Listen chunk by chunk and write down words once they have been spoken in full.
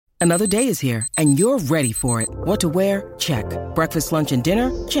Another day is here, and you're ready for it. What to wear? Check. Breakfast, lunch, and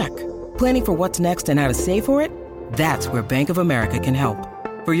dinner? Check. Planning for what's next and how to save for it? That's where Bank of America can help.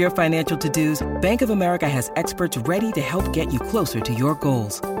 For your financial to-dos, Bank of America has experts ready to help get you closer to your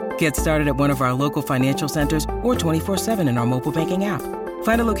goals. Get started at one of our local financial centers or 24/7 in our mobile banking app.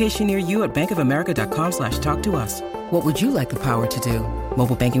 Find a location near you at bankofamerica.com/talktous. What would you like the power to do?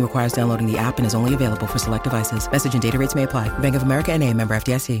 Mobile banking requires downloading the app and is only available for select devices. Message and data rates may apply. Bank of America N.A., member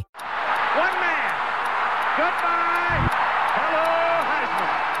FDIC. One man. Goodbye. Hello,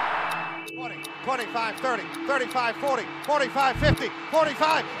 Heisman. 20, 25, 30, 35, 40, 45, 50,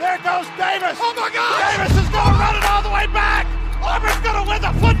 45. There goes Davis. Oh, my God. Davis is going to run it all the way back. Auburn's going to win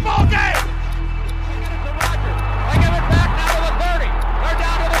the football game. They give it back now to the 30. They're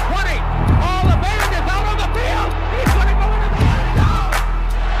down to the 20. All the band is out on the field. He's going to go into the end zone.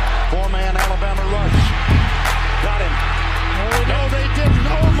 Four-man Alabama rush. Got him. No, they didn't.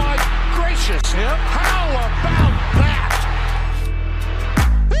 Oh, my gracious. Yep. How about that?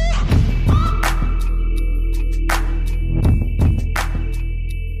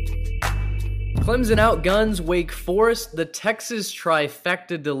 Clemson outguns Wake Forest. The Texas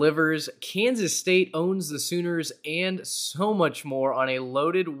trifecta delivers. Kansas State owns the Sooners, and so much more on a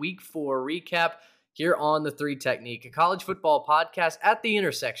loaded Week 4 recap here on the Three Technique, a college football podcast at the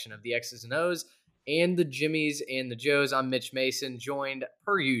intersection of the X's and O's and the Jimmies and the Joes. I'm Mitch Mason, joined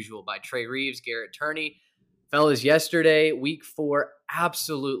per usual by Trey Reeves, Garrett Turney. Fellas, yesterday, Week 4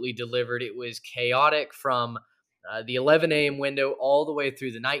 absolutely delivered. It was chaotic from the 11 a.m. window all the way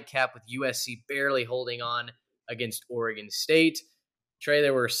through the nightcap, with USC barely holding on against Oregon State. Trey,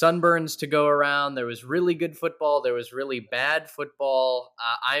 there were sunburns to go around. There was really good football. There was really bad football.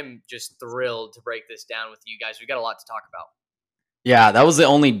 I'm just thrilled to break this down with you guys. We've got a lot to talk about. Yeah, that was the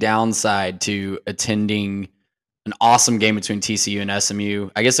only downside to attending an awesome game between TCU and SMU.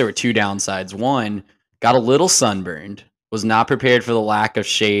 I guess there were two downsides. One, got a little sunburned. Was not prepared for the lack of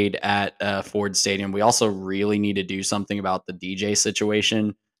shade at Ford Stadium. We also really need to do something about the DJ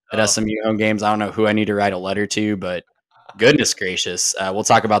situation at SMU home games. I don't know who I need to write a letter to, but goodness gracious. We'll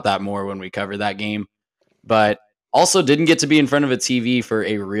talk about that more when we cover that game. But also didn't get to be in front of a TV for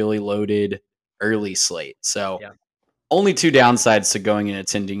a really loaded early slate. So only two downsides to going and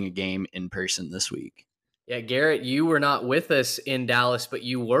attending a game in person this week. Yeah, Garrett, you were not with us in Dallas, but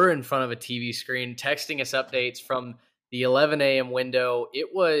you were in front of a TV screen texting us updates from the 11 a.m. window.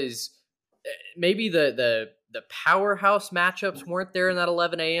 It was maybe the powerhouse matchups weren't there in that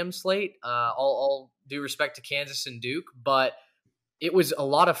 11 a.m. slate. All due respect to Kansas and Duke, but it was a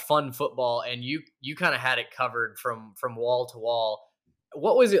lot of fun football, and you kind of had it covered from wall to wall.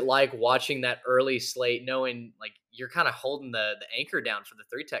 What was it like watching that early slate, knowing like you're kind of holding the anchor down for the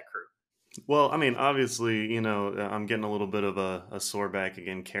Three Tech crew? Well, I mean, obviously, I'm getting a little bit of a sore back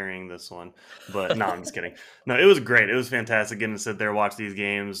again carrying this one. But no, I'm just kidding. No, it was great. It was fantastic getting to sit there, watch these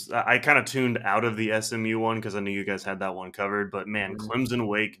games. I kind of tuned out of the SMU one because I knew you guys had that one covered. But, man,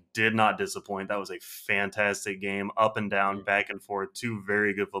 Clemson-Wake did not disappoint. That was a fantastic game, up and down, back and forth. Two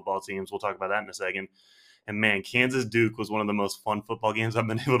very good football teams. We'll talk about that in a second. And, man, Kansas-Duke was one of the most fun football games I've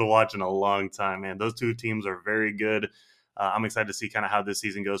been able to watch in a long time, man. Those two teams are very good. I'm excited to see kind of how this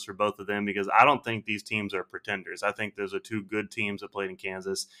season goes for both of them, because I don't think these teams are pretenders. I think those are two good teams that played in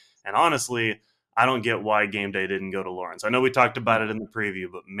Kansas. And honestly, I don't get why game day didn't go to Lawrence. I know we talked about it in the preview,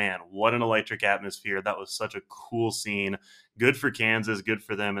 but man, what an electric atmosphere. That was such a cool scene. Good for Kansas, good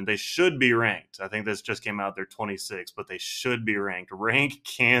for them. And they should be ranked. I think this just came out, they're 26, but they should be ranked. Rank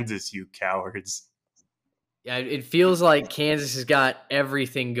Kansas, you cowards. Yeah, it feels like Kansas has got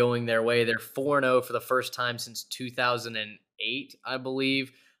everything going their way. They're 4-0 for the first time since 2008, I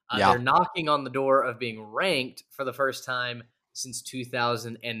believe. They're knocking on the door of being ranked for the first time since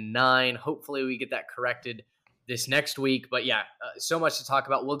 2009. Hopefully we get that corrected this next week. But yeah, so much to talk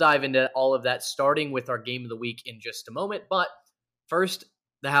about. We'll dive into all of that, starting with our game of the week in just a moment. But first,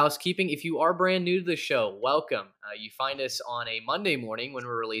 the housekeeping. If you are brand new to the show, welcome. You find us on a Monday morning when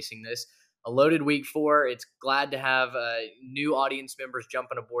we're releasing this. A loaded Week 4. It's glad to have new audience members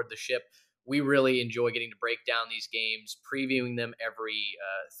jumping aboard the ship. We really enjoy getting to break down these games, previewing them every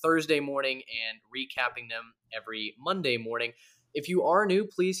Thursday morning and recapping them every Monday morning. If you are new,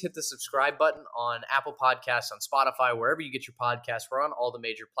 please hit the subscribe button on Apple Podcasts, on Spotify, wherever you get your podcasts. We're on all the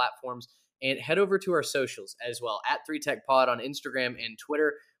major platforms. And head over to our socials as well, at 3TechPod on Instagram and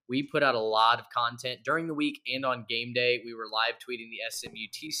Twitter. We put out a lot of content during the week and on game day. We were live tweeting the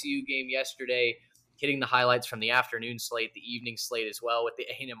SMU-TCU game yesterday, hitting the highlights from the afternoon slate, the evening slate as well, with the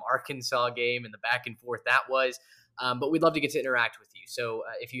A&M Arkansas game and the back and forth that was. But we'd love to get to interact with you. So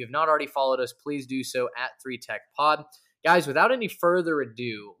if you have not already followed us, please do so at 3TechPod. Guys, without any further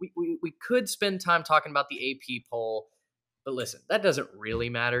ado, we could spend time talking about the AP poll, but listen, that doesn't really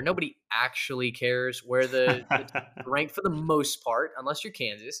matter. Nobody actually cares where the rank for the most part, unless you're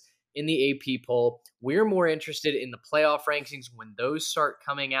Kansas, in the AP poll. We're more interested in the playoff rankings when those start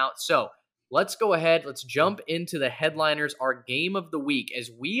coming out. So let's go ahead. Let's jump into the headliners, our game of the week,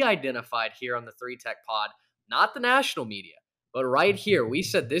 as we identified here on the 3 Tech Pod, not the national media, but right here. We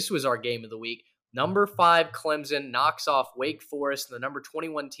said this was our game of the week. Number 5, Clemson knocks off Wake Forest, the number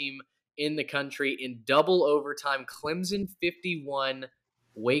 21 team in the country, in double overtime. Clemson 51,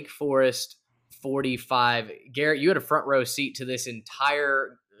 Wake Forest 45. Garrett, you had a front row seat to this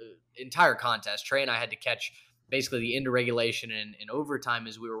entire contest. Trey and I had to catch basically the end of regulation and overtime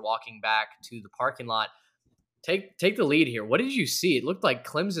as we were walking back to the parking lot. Take the lead here. What did you see? It looked like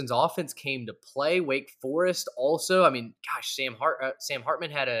Clemson's offense came to play. Wake Forest also. I mean, gosh, Sam Hartman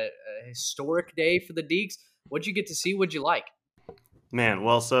had a historic day for the Deacs. What'd you get to see? What'd you like? Man,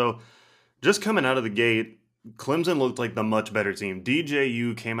 well, so just coming out of the gate, Clemson looked like the much better team.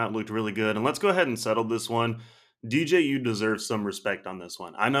 DJU came out, looked really good. And let's go ahead and settle this one. DJU deserves some respect on this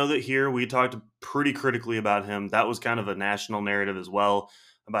one. I know that here we talked pretty critically about him. That was kind of a national narrative as well,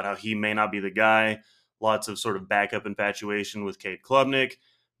 about how he may not be the guy. Lots of sort of backup infatuation with Cade Klubnik.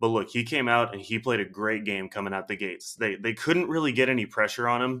 But look, he came out and he played a great game coming out the gates. They couldn't really get any pressure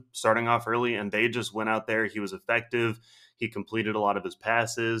on him starting off early, and they just went out there. He was effective. He completed a lot of his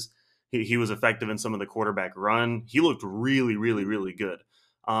passes. He was effective in some of the quarterback run. He looked really, really, really good.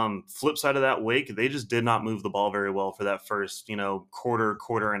 Flip side of that, Wake, they just did not move the ball very well for that first,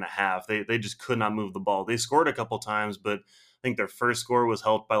 quarter and a half. They just could not move the ball. They scored a couple times, but I think their first score was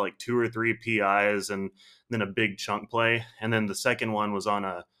helped by like 2 or 3 PIs and then a big chunk play. And then the second one was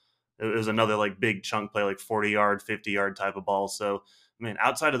it was another like big chunk play, like 40-yard, 50-yard type of ball. So, I mean,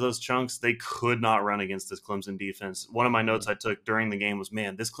 outside of those chunks, they could not run against this Clemson defense. One of my notes I took during the game was,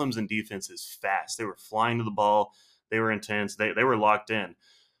 man, this Clemson defense is fast. They were flying to the ball. They were intense. They were locked in.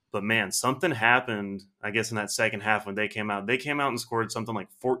 But, man, something happened, I guess, in that second half when they came out. They came out and scored something like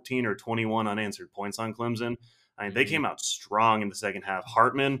 14 or 21 unanswered points on Clemson. I mean, they came out strong in the second half.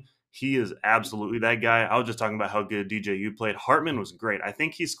 Hartman, he is absolutely that guy. I was just talking about how good DJU played. Hartman was great. I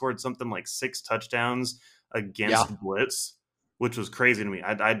think he scored something like 6 touchdowns against blitz, which was crazy to me.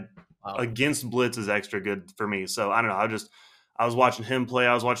 Wow. Against blitz is extra good for me. So, I don't know. I was watching him play.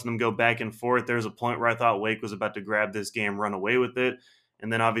 I was watching them go back and forth. There was a point where I thought Wake was about to grab this game, run away with it.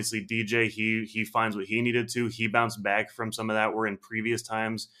 And then obviously DJ, he finds what he needed to. He bounced back from some of that where in previous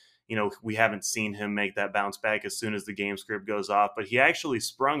times, we haven't seen him make that bounce back as soon as the game script goes off. But he actually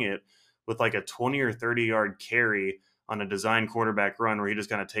sprung it with like a 20 or 30-yard carry on a design quarterback run where he just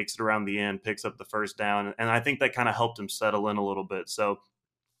kind of takes it around the end, picks up the first down. And I think that kind of helped him settle in a little bit. So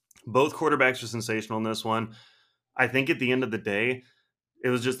both quarterbacks are sensational in this one. I think at the end of the day, it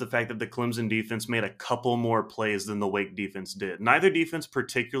was just the fact that the Clemson defense made a couple more plays than the Wake defense did. Neither defense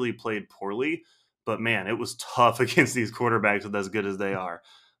particularly played poorly, but man, it was tough against these quarterbacks with as good as they are.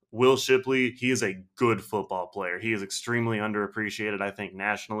 Will Shipley, he is a good football player. He is extremely underappreciated, I think,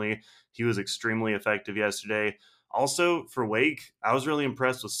 nationally. He was extremely effective yesterday. Also, for Wake, I was really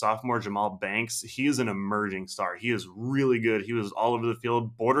impressed with sophomore Jamal Banks. He is an emerging star. He is really good. He was all over the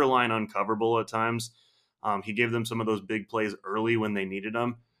field, borderline uncoverable at times. He gave them some of those big plays early when they needed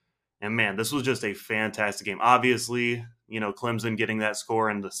them. And, man, this was just a fantastic game. Obviously, Clemson getting that score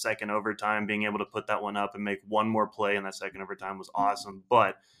in the second overtime, being able to put that one up and make one more play in that second overtime was awesome.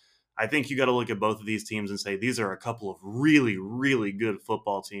 But I think you got to look at both of these teams and say these are a couple of really, really good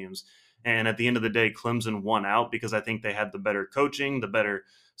football teams. And at the end of the day, Clemson won out because I think they had the better coaching, the better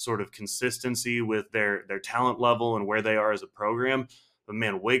sort of consistency with their talent level and where they are as a program. But,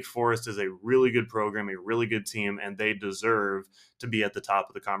 man, Wake Forest is a really good program, a really good team, and they deserve to be at the top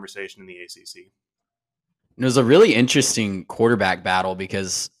of the conversation in the ACC. It was a really interesting quarterback battle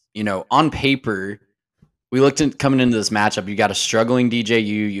because, on paper, we looked at coming into this matchup, you got a struggling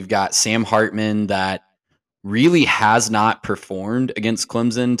DJU, you've got Sam Hartman that really has not performed against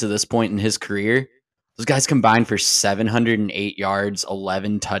Clemson to this point in his career. Those guys combined for 708 yards,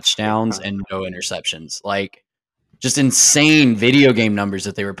 11 touchdowns, and no interceptions. Like, just insane video game numbers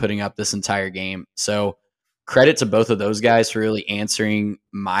that they were putting up this entire game. So credit to both of those guys for really answering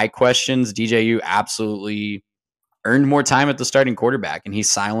my questions. DJU absolutely earned more time at the starting quarterback, and he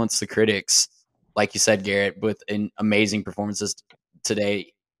silenced the critics, like you said, Garrett, with amazing performances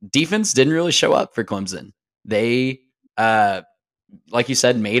today. Defense didn't really show up for Clemson. They, like you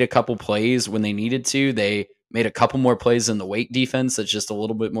said, made a couple plays when they needed to. They made a couple more plays than the Wake defense that's just a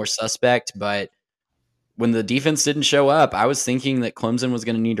little bit more suspect, but when the defense didn't show up, I was thinking that Clemson was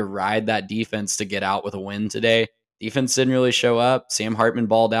going to need to ride that defense to get out with a win today. Defense didn't really show up. Sam Hartman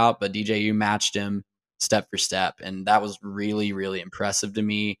balled out, but DJU matched him step for step. And that was really, really impressive to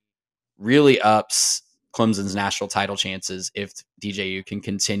me. Really ups Clemson's national title chances if DJU can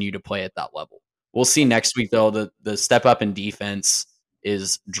continue to play at that level. We'll see next week, though. The step up in defense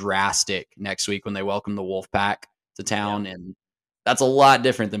is drastic next week when they welcome the Wolfpack to town. Yeah. And that's a lot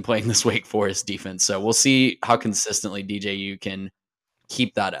different than playing this Wake Forest defense. So we'll see how consistently DJU can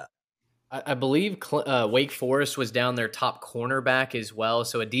keep that up. I believe Wake Forest was down their top cornerback as well.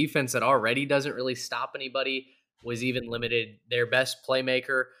 So a defense that already doesn't really stop anybody was even limited. Their best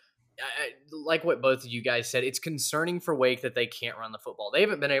playmaker, like what both of you guys said, it's concerning for Wake that they can't run the football. They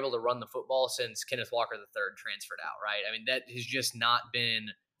haven't been able to run the football since Kenneth Walker III transferred out, right? I mean, that has just not been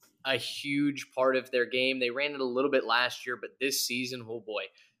a huge part of their game. They ran it a little bit last year, but this season, oh boy,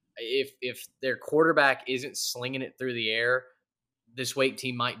 if their quarterback isn't slinging it through the air, this Wake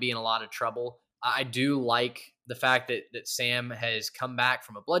team might be in a lot of trouble. I do like the fact that Sam has come back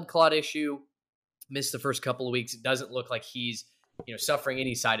from a blood clot issue, missed the first couple of weeks. It doesn't look like he's suffering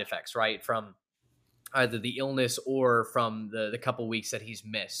any side effects, right, from either the illness or from the couple weeks that he's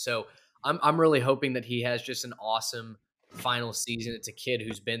missed. So I'm really hoping that he has just an awesome final season. It's a kid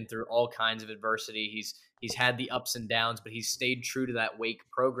who's been through all kinds of adversity. He's had the ups and downs, but he's stayed true to that Wake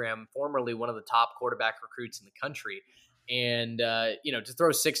program, formerly one of the top quarterback recruits in the country. And, to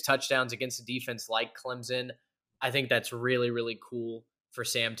throw 6 touchdowns against a defense like Clemson, I think that's really, really cool for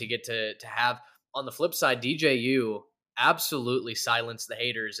Sam to get to have. On the flip side, DJU absolutely silenced the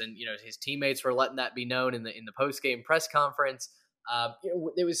haters. And, his teammates were letting that be known in the post-game press conference.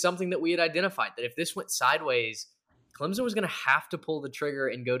 It was something that we had identified, that if this went sideways, Clemson was going to have to pull the trigger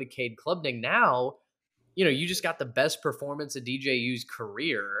and go to Cade Klubnik. Now, you just got the best performance of DJU's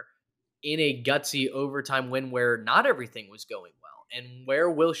career in a gutsy overtime win where not everything was going well. And where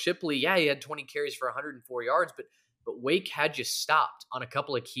Will Shipley, he had 20 carries for 104 yards, but Wake had just stopped on a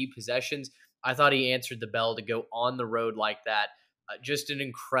couple of key possessions. I thought he answered the bell to go on the road like that. Just an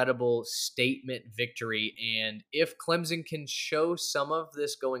incredible statement victory. And if Clemson can show some of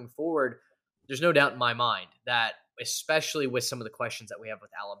this going forward, there's no doubt in my mind that, especially with some of the questions that we have with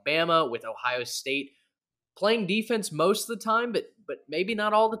Alabama, with Ohio State, playing defense most of the time, but maybe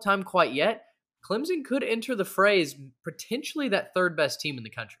not all the time quite yet, Clemson could enter the fray as potentially that third best team in the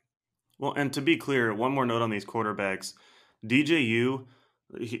country. Well, and to be clear, one more note on these quarterbacks. DJU,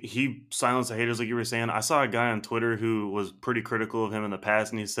 he silenced the haters like you were saying. I saw a guy on Twitter who was pretty critical of him in the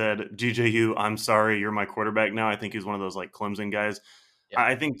past, and he said, DJU, I'm sorry, you're my quarterback now. I think he's one of those like Clemson guys. Yeah.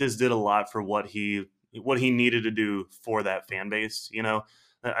 I think this did a lot for what he needed to do for that fan base,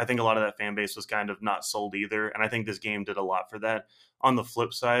 I think a lot of that fan base was kind of not sold either, and I think this game did a lot for that. On the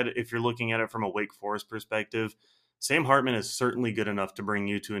flip side, if you're looking at it from a Wake Forest perspective, Sam Hartman is certainly good enough to bring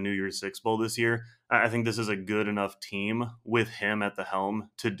you to a New Year's Six Bowl this year. I think this is a good enough team with him at the helm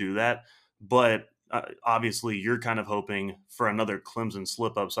to do that, but obviously you're kind of hoping for another Clemson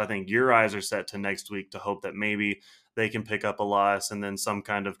slip-up, so I think your eyes are set to next week to hope that maybe they can pick up a loss and then some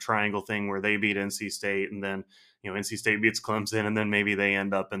kind of triangle thing where they beat NC State and then NC State beats Clemson, and then maybe they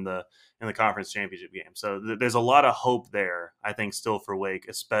end up in the conference championship game. So there's a lot of hope there, I think, still for Wake,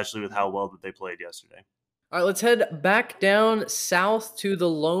 especially with how well that they played yesterday. All right, let's head back down south to the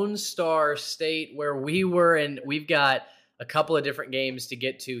Lone Star State where we were, and we've got a couple of different games to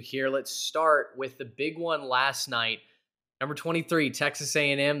get to here. Let's start with the big one last night. Number 23, Texas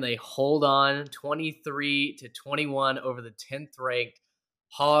A&M. They hold on 23-21 over the 10th ranked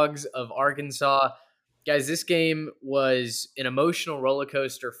Hogs of Arkansas. Guys, this game was an emotional roller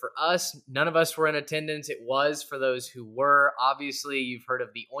coaster for us. None of us were in attendance. It was for those who were. Obviously, you've heard of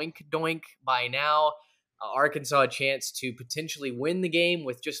the oink doink by now. Arkansas a chance to potentially win the game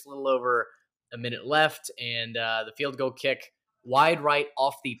with just a little over a minute left, and the field goal kick wide right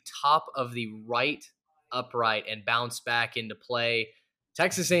off the top of the right upright and bounced back into play.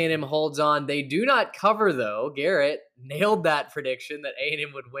 Texas A&M holds on. They do not cover, though. Garrett nailed that prediction that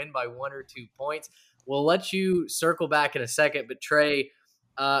A&M would win by 1 or 2 points. We'll let you circle back in a second, but Trey,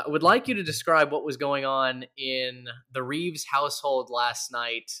 I would like you to describe what was going on in the Reeves household last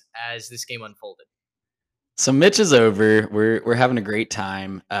night as this game unfolded. So Mitch is over. We're having a great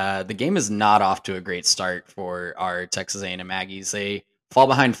time. The game is not off to a great start for our Texas A&M Aggies. They fall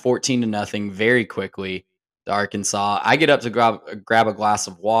behind 14-0 very quickly to Arkansas. I get up to grab a glass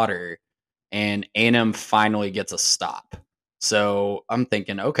of water, and A&M finally gets a stop. So I'm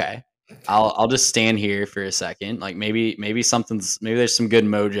thinking, okay, I'll just stand here for a second. Like maybe there's some good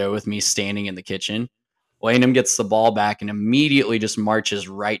mojo with me standing in the kitchen. Well, A&M gets the ball back and immediately just marches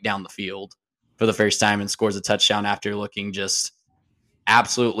right down the field for the first time and scores a touchdown after looking just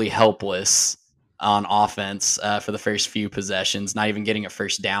absolutely helpless on offense for the first few possessions, not even getting a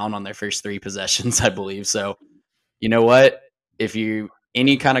first down on their first 3 possessions, I believe. So, you know what? If you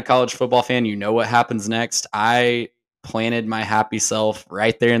any kind of college football fan, you know what happens next. I planted my happy self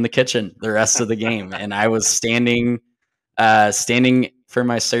right there in the kitchen the rest of the game, and I was standing for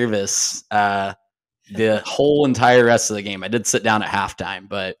my service the whole entire rest of the game. I did sit down at halftime,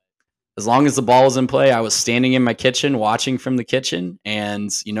 but as long as the ball was in play, I was standing in my kitchen watching from the kitchen, and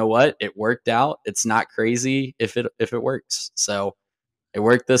you know what? It worked out. It's not crazy if it works. So it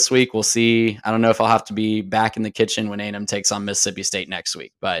worked this week. We'll see. I don't know if I'll have to be back in the kitchen when A&M takes on Mississippi State next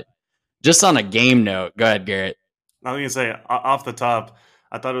week. But just on a game note, go ahead, Garrett. I was going to say, off the top,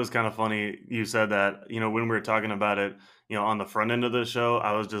 I thought it was kind of funny you said that, when we were talking about it, on the front end of the show,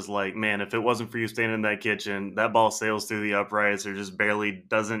 I was just like, man, if it wasn't for you standing in that kitchen, that ball sails through the uprights or just barely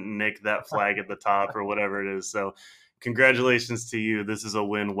doesn't nick that flag at the top or whatever it is. So congratulations to you. This is a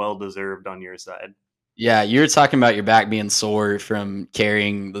win well-deserved on your side. Yeah, you were talking about your back being sore from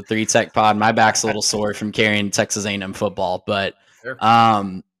carrying the 3-Tech pod. My back's a little sore from carrying Texas A&M football, but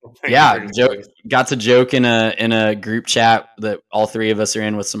got to joke in a group chat that all 3 of us are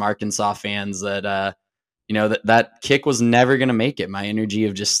in with some Arkansas fans that that kick was never going to make it. My energy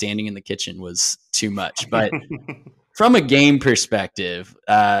of just standing in the kitchen was too much. But from a game perspective,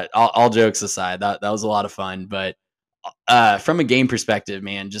 all jokes aside, that was a lot of fun. But from a game perspective,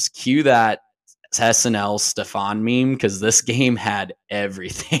 man, just cue that SNL Stefan meme because this game had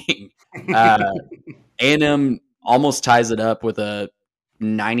everything. A&M almost ties it up with a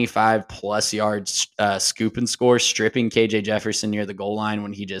 95 plus yards scoop and score, stripping KJ Jefferson near the goal line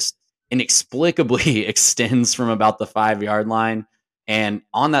when he just inexplicably extends from about the 5-yard line. And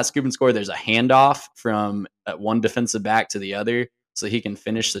on that scoop and score, there's a handoff from one defensive back to the other so he can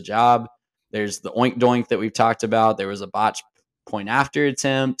finish the job. There's the oink doink that we've talked about. There was a botch point after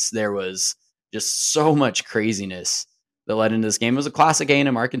attempt. There was just so much craziness that led into this game. It was a classic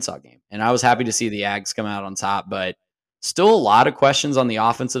A&M Arkansas game, and I was happy to see the Ags come out on top, but still a lot of questions on the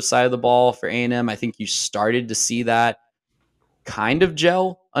offensive side of the ball for A&M. I think you started to see that kind of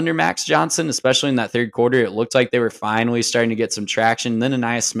gel under Max Johnson, especially in that third quarter. It looked like they were finally starting to get some traction. Then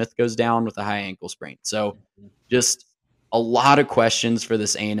Aniyah Smith goes down with a high ankle sprain. So just a lot of questions for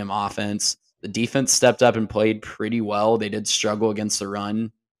this A&M offense. The defense stepped up and played pretty well. They did struggle against the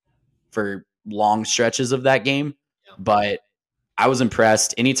run for long stretches of that game, but I was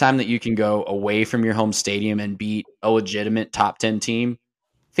impressed. Anytime that you can go away from your home stadium and beat a legitimate top 10 team,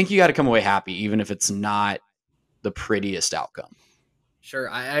 I think you got to come away happy, even if it's not the prettiest outcome. Sure.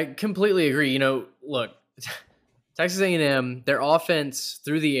 I completely agree. Look, Texas A&M, their offense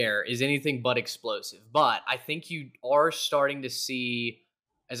through the air is anything but explosive, but I think you are starting to see,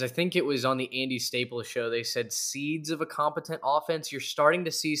 as I think it was on the Andy Staples show, they said seeds of a competent offense. You're starting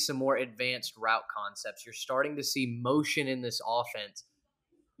to see some more advanced route concepts. You're starting to see motion in this offense.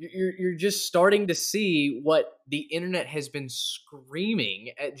 You're just starting to see what the internet has been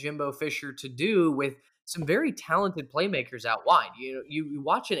screaming at Jimbo Fisher to do with some very talented playmakers out wide. You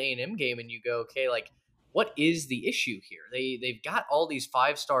watch an A&M game and you go, okay, like, what is the issue here? They've got all these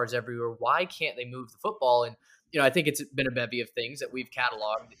 5 stars everywhere. Why can't they move the football? And I think it's been a bevy of things that we've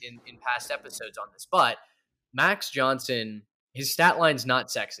cataloged in past episodes on this. But Max Johnson, his stat line's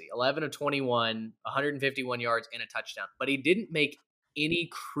not sexy. 11 of 21, 151 yards, and a touchdown. But he didn't make any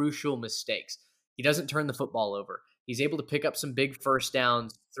crucial mistakes. He doesn't turn the football over. He's able to pick up some big first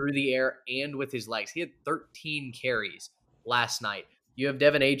downs through the air and with his legs. He had 13 carries last night. You have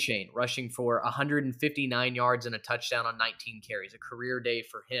Devin Achane rushing for 159 yards and a touchdown on 19 carries, a career day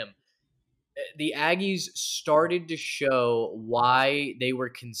for him. The Aggies started to show why they were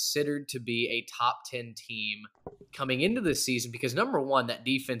considered to be a top 10 team coming into this season because, number one, that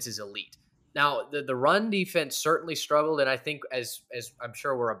defense is elite. Now, the run defense certainly struggled, and I think, as I'm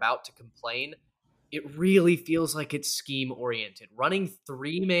sure we're about to complain, it really feels like it's scheme-oriented. Running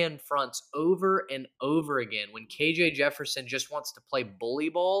 3-man fronts over and over again when KJ Jefferson just wants to play bully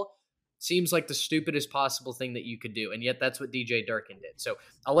ball seems like the stupidest possible thing that you could do, and yet that's what DJ Durkin did. So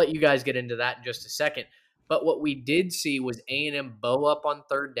I'll let you guys get into that in just a second. But what we did see was A&M bow up on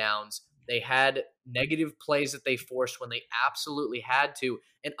third downs. They had negative plays that they forced when they absolutely had to.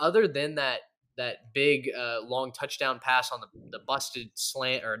 And other than that big long touchdown pass on the busted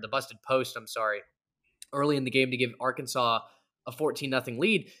slant or the busted post, early in the game to give Arkansas a 14-0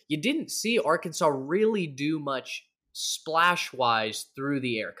 lead, you didn't see Arkansas really do much splash-wise through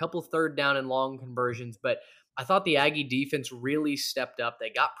the air. A couple third down and long conversions, but I thought the Aggie defense really stepped up. They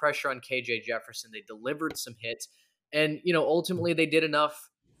got pressure on KJ Jefferson. They delivered some hits, and ultimately they did enough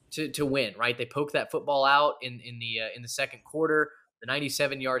to win. Right? They poked that football out in the second quarter. the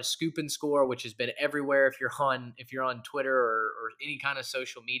 97-yard scoop and score, which has been everywhere if you're on Twitter or any kind of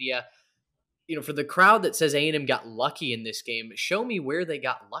social media. For the crowd that says A&M got lucky in this game, show me where they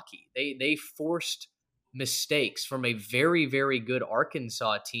got lucky. They forced mistakes from a very, very good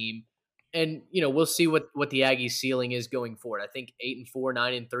Arkansas team. And, we'll see what the Aggies' ceiling is going forward. I think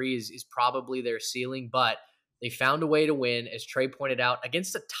 8-4, 9-3 is probably their ceiling, but they found a way to win, as Trey pointed out,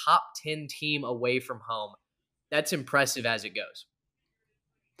 against a top 10 team away from home. That's impressive as it goes.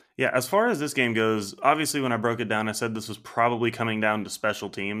 Yeah, as far as this game goes, obviously when I broke it down, I said this was probably coming down to special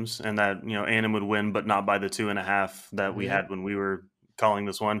teams and that, A&M would win, but not by the 2.5 that we had when we were calling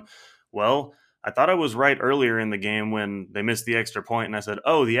this one. Well, I thought I was right earlier in the game when they missed the extra point, and I said,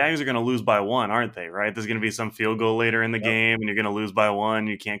 oh, the Aggies are going to lose by 1, aren't they, right? There's going to be some field goal later in the game, and you're going to lose by 1.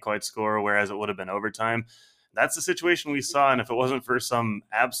 You can't quite score, whereas it would have been overtime. That's the situation we saw, and if it wasn't for some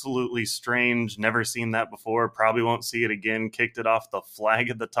absolutely strange, never seen that before, probably won't see it again, kicked it off the flag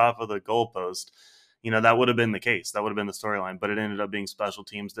at the top of the goalpost, that would have been the case. That would have been the storyline, but it ended up being special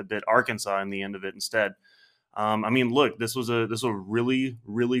teams that bit Arkansas in the end of it instead. Look, this was a really,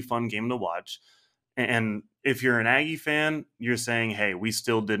 really fun game to watch. And if you're an Aggie fan, you're saying, hey, we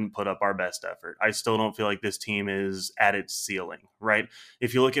still didn't put up our best effort. I still don't feel like this team is at its ceiling, right?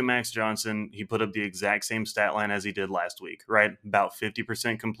 If you look at Max Johnson, he put up the exact same stat line as he did last week, right? About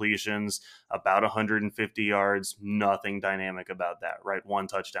 50% completions, about 150 yards, nothing dynamic about that, right? 1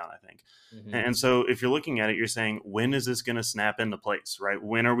 touchdown, I think. Mm-hmm. And so if you're looking at it, you're saying, when is this going to snap into place, right?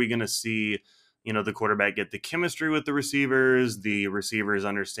 When are we going to see the quarterback get the chemistry with the receivers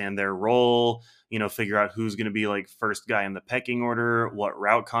understand their role, figure out who's going to be like first guy in the pecking order, what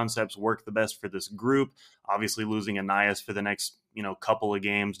route concepts work the best for this group. Obviously losing Anias for the next, couple of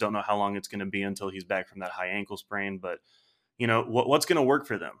games. Don't know how long it's going to be until he's back from that high ankle sprain, but what's going to work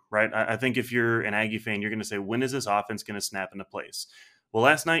for them, right? I think if you're an Aggie fan, you're going to say, when is this offense going to snap into place? Well,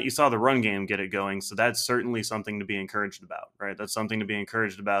 last night you saw the run game get it going, so that's certainly something to be encouraged about, right? That's something to be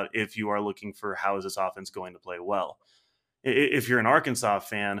encouraged about if you are looking for how is this offense going to play well. If you're an Arkansas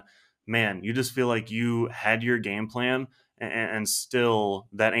fan, man, you just feel like you had your game plan and still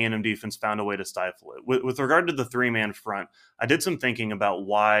that A&M defense found a way to stifle it. With regard to the 3-man front, I did some thinking about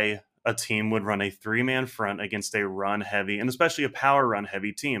why a team would run a 3-man front against a run-heavy, and especially a power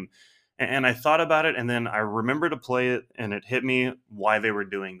run-heavy team. And I thought about it, and then I remembered to play it, and it hit me why they were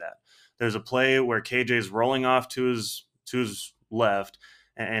doing that. There's a play where KJ's rolling off to his left,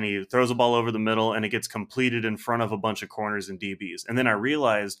 and he throws a ball over the middle, and it gets completed in front of a bunch of corners and DBs. And then I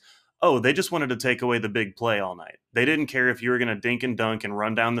realized, oh, they just wanted to take away the big play all night. They didn't care if you were going to dink and dunk and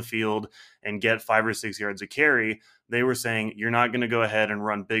run down the field and get 5 or 6 yards of carry. They were saying, you're not going to go ahead and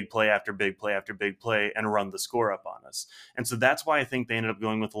run big play after big play after big play and run the score up on us. And so that's why I think they ended up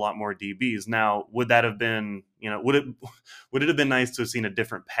going with a lot more DBs. Now, would that have been, would it have been nice to have seen a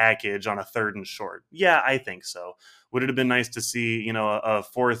different package on a 3rd and short? Yeah, I think so. Would it have been nice to see, a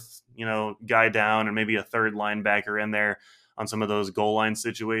 4th, guy down and maybe a 3rd linebacker in there on some of those goal line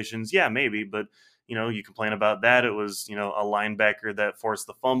situations? Yeah, maybe, but you complain about that. It was, a linebacker that forced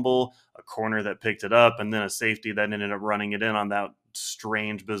the fumble, a corner that picked it up, and then a safety that ended up running it in on that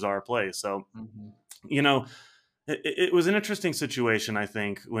strange, bizarre play. So, it was an interesting situation, I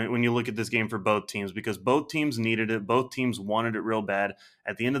think, when you look at this game for both teams, because both teams needed it. Both teams wanted it real bad.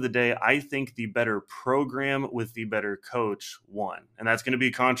 At the end of the day, I think the better program with the better coach won. And that's going to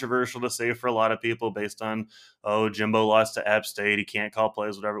be controversial to say for a lot of people based on, oh, Jimbo lost to App State. He can't call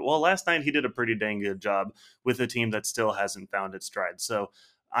plays, whatever. Well, last night he did a pretty dang good job with a team that still hasn't found its stride. So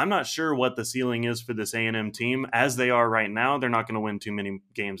I'm not sure what the ceiling is for this A&M team. As they are right now, they're not going to win too many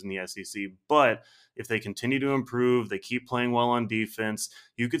games in the SEC. But if they continue to improve, they keep playing well on defense,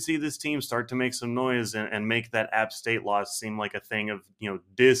 you could see this team start to make some noise and make that App State loss seem like a thing of,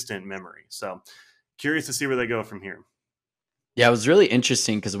 distant memory. So curious to see where they go from here. Yeah, it was really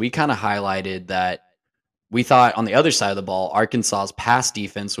interesting because we kind of highlighted that we thought on the other side of the ball, Arkansas's pass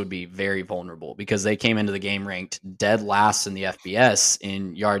defense would be very vulnerable because they came into the game ranked dead last in the FBS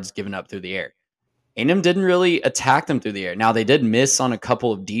in yards given up through the air. A&M didn't really attack them through the air. Now, they did miss on a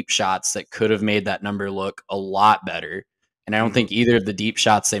couple of deep shots that could have made that number look a lot better. And I don't think either of the deep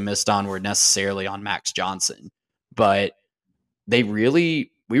shots they missed on were necessarily on Max Johnson. But we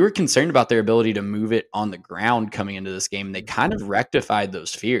were concerned about their ability to move it on the ground coming into this game. And they kind of rectified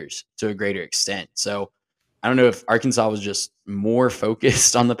those fears to a greater extent. So I don't know if Arkansas was just more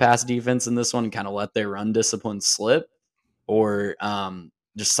focused on the pass defense in this one and kind of let their run discipline slip, or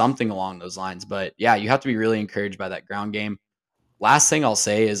just something along those lines. But yeah, you have to be really encouraged by that ground game. Last thing I'll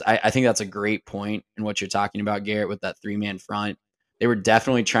say is I think that's a great point in what you're talking about, Garrett, with that 3-man front. They were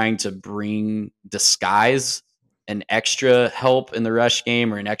definitely trying to bring disguise an extra help in the rush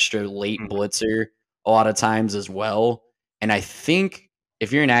game or an extra late blitzer a lot of times as well. And I think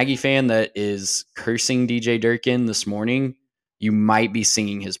if you're an Aggie fan that is cursing DJ Durkin this morning, you might be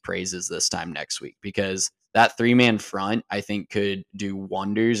singing his praises this time next week, because that 3-man front, I think, could do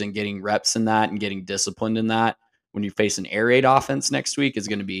wonders, and getting reps in that and getting disciplined in that when you face an air raid offense next week is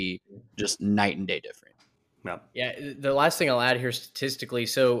going to be just night and day different. Yeah, the last thing I'll add here statistically.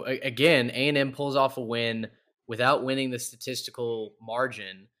 So again, A&M pulls off a win without winning the statistical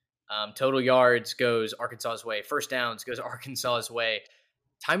margin. Total yards goes Arkansas's way. First downs goes Arkansas's way.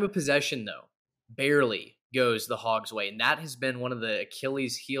 Time of possession, though, barely goes the Hogs' way. And that has been one of the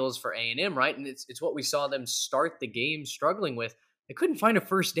Achilles heels for A&M, right? And it's what we saw them start the game struggling with. They couldn't find a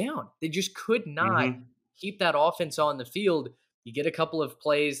first down. They just could not keep that offense on the field. You get a couple of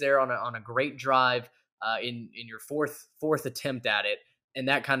plays there on a great drive in your fourth attempt at it, and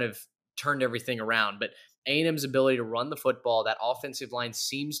that kind of turned everything around. But A&M's ability to run the football, that offensive line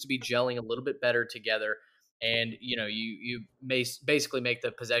seems to be gelling a little bit better together. And, you may basically make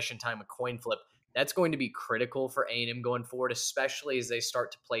the possession time a coin flip. That's going to be critical for A&M going forward, especially as they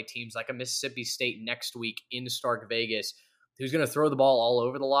start to play teams like a Mississippi State next week in Stark Vegas, who's going to throw the ball all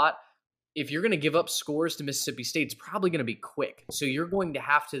over the lot. If you're going to give up scores to Mississippi State, it's probably going to be quick. So you're going to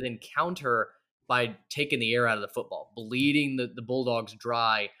have to then counter by taking the air out of the football, bleeding the Bulldogs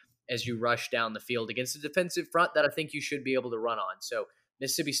dry as you rush down the field against a defensive front that I think you should be able to run on. So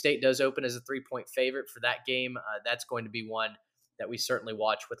Mississippi State does open as a 3-point favorite for that game. That's going to be one that we certainly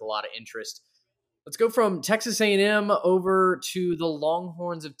watch with a lot of interest. Let's go from Texas A&M over to the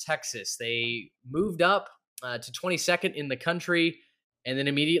Longhorns of Texas. They moved up to 22nd in the country and then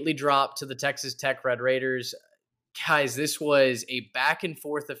immediately dropped to the Texas Tech Red Raiders. Guys, this was a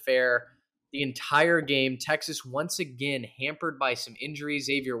back-and-forth affair the entire game. Texas once again hampered by some injuries.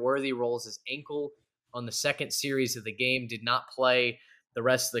 Xavier Worthy rolls his ankle on the second series of the game, did not play the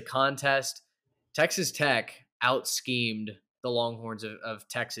rest of the contest. Texas Tech out-schemed the Longhorns of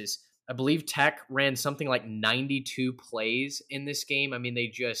Texas. I believe Tech ran something like 92 plays in this game. I mean, they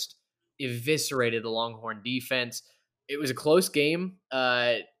just eviscerated the Longhorn defense. It was a close game.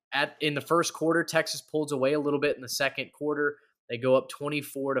 In the first quarter, Texas pulls away a little bit. In the second quarter, they go up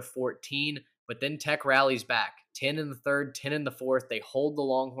 24-14, but then Tech rallies back. 10 in the third, 10 in the fourth. They hold the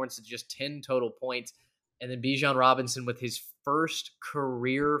Longhorns to just 10 total points. And then Bijan Robinson, with his first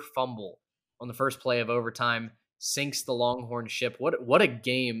career fumble on the first play of overtime, sinks the Longhorn ship. What a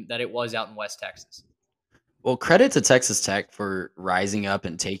game that it was out in West Texas. Well, credit to Texas Tech for rising up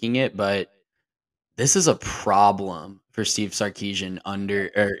and taking it, but this is a problem for Steve Sarkisian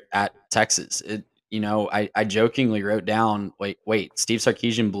at Texas. I jokingly wrote down, wait, Steve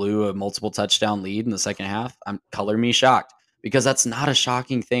Sarkisian blew a multiple touchdown lead in the second half. Color me shocked, because that's not a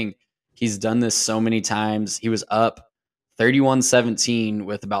shocking thing. He's done this so many times. He was up 31-17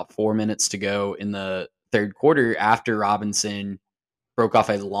 with about 4 minutes to go in the third quarter after Robinson broke off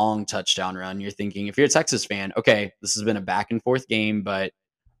a long touchdown run. You're thinking, if you're a Texas fan, okay, this has been a back and forth game, but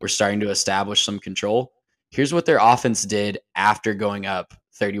we're starting to establish some control. Here's what their offense did after going up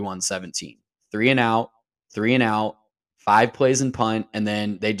 31-17. 3 and out, 5 plays and punt, and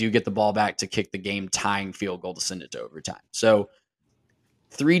then they do get the ball back to kick the game-tying field goal to send it to overtime. So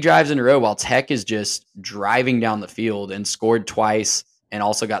 3 drives in a row while Tech is just driving down the field and scored twice and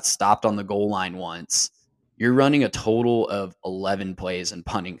also got stopped on the goal line once. You're running a total of 11 plays and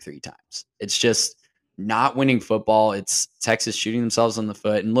punting 3 times. It's just not winning football. It's Texas shooting themselves in the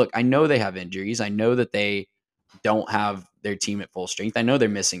foot. And look, I know they have injuries. I know that they don't have their team at full strength. I know they're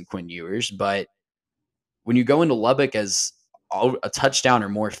missing Quinn Ewers, but when you go into Lubbock as a touchdown or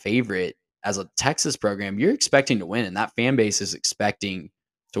more favorite as a Texas program, you're expecting to win, and that fan base is expecting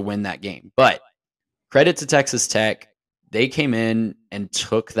to win that game. But credit to Texas Tech. They came in and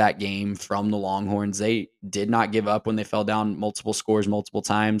took that game from the Longhorns. They did not give up when they fell down multiple scores multiple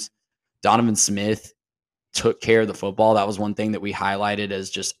times. Donovan Smith took care of the football. That was one thing that we highlighted as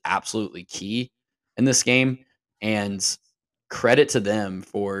just absolutely key in this game. And credit to them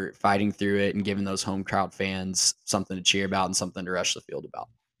for fighting through it and giving those home crowd fans something to cheer about and something to rush the field about.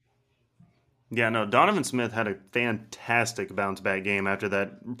 Yeah, no, Donovan Smith had a fantastic bounce-back game after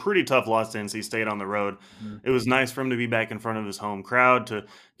that pretty tough loss to NC State on the road. It was nice for him to be back in front of his home crowd, to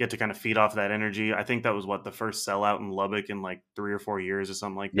get to kind of feed off that energy. I think that was, the first sellout in Lubbock in like 3 or 4 years or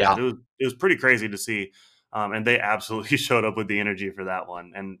something like that. Yeah. It was pretty crazy to see, and they absolutely showed up with the energy for that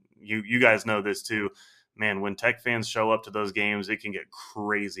one. And you guys know this too. Man, when Tech fans show up to those games, it can get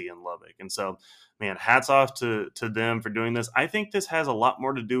crazy in Lubbock. And so, man, hats off to them for doing this. I think this has a lot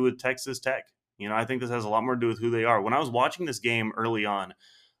more to do with Texas Tech. I think this has a lot more to do with who they are. When I was watching this game early on,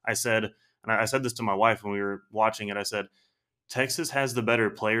 I said, and I said this to my wife when we were watching it. I said, Texas has the better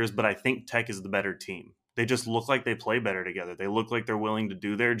players, but I think Tech is the better team. They just look like they play better together. They look like they're willing to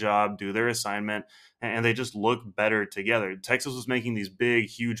do their job, do their assignment, and they just look better together. Texas was making these big,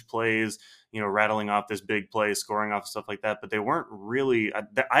 huge plays, rattling off this big play, scoring off stuff like that, but they weren't really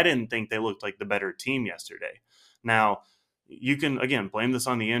 – I didn't think they looked like the better team yesterday. Now, you can, again, blame this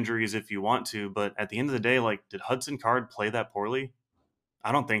on the injuries if you want to, but at the end of the day, did Hudson Card play that poorly?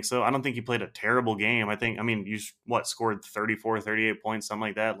 I don't think so. I don't think he played a terrible game. You scored 34, 38 points, something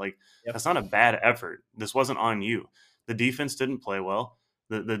like that. That's not a bad effort. This wasn't on you. The defense didn't play well.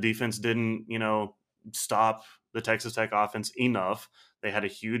 The defense didn't, stop the Texas Tech offense enough. They had a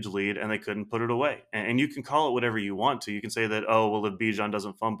huge lead and they couldn't put it away. And you can call it whatever you want to. You can say that, if Bijan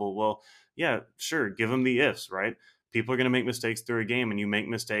doesn't fumble, well, yeah, sure, give him the ifs, right? People are going to make mistakes through a game, and you make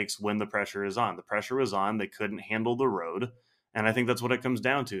mistakes when the pressure is on. The pressure was on. They couldn't handle the road. And I think that's what it comes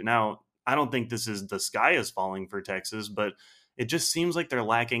down to. Now, I don't think the sky is falling for Texas, but it just seems like they're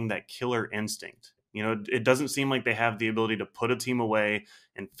lacking that killer instinct. It doesn't seem like they have the ability to put a team away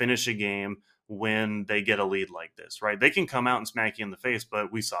and finish a game when they get a lead like this, right? They can come out and smack you in the face,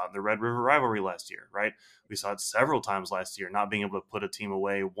 but we saw it in the Red River rivalry last year, right? We saw it several times last year, not being able to put a team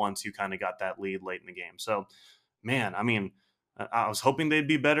away once you kind of got that lead late in the game. So, man, I was hoping they'd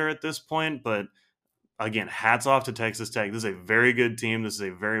be better at this point, but again, hats off to Texas Tech. This is a very good team. This is a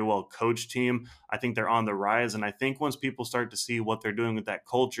very well-coached team. I think they're on the rise, and I think once people start to see what they're doing with that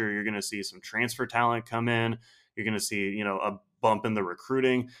culture, you're going to see some transfer talent come in. You're going to see, a bump in the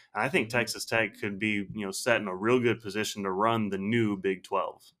recruiting. And I think Texas Tech could be, set in a real good position to run the new Big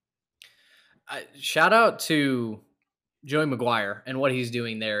 12. Shout out to Joey McGuire and what he's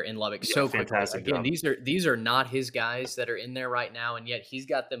doing there in Lubbock so quickly. Fantastic Again, job. these are not his guys that are in there right now, and yet he's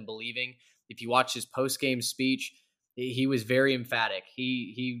got them believing. If you watch his post-game speech, he was very emphatic.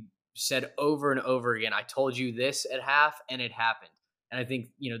 He said over and over again, I told you this at half, and it happened. And I think,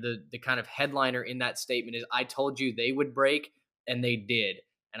 the kind of headliner in that statement is, I told you they would break, and they did.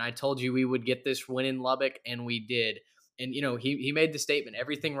 And I told you we would get this win in Lubbock, and we did. And, he made the statement,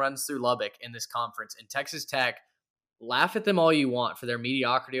 everything runs through Lubbock in this conference. And Texas Tech, laugh at them all you want for their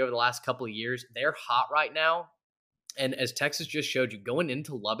mediocrity over the last couple of years. They're hot right now. And as Texas just showed you, going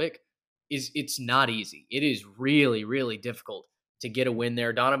into Lubbock, it's not easy. It is really, really difficult to get a win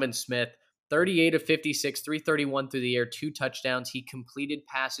there. Donovan Smith, 38 of 56, 331 through the air, 2 touchdowns. He completed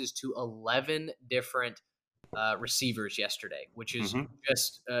passes to 11 different receivers yesterday, which is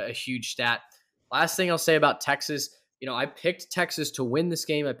just a huge stat. Last thing I'll say about Texas, I picked Texas to win this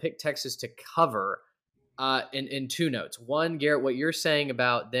game. I picked Texas to cover in 2 notes. One, Garrett, what you're saying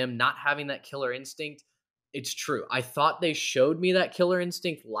about them not having that killer instinct, it's true. I thought they showed me that killer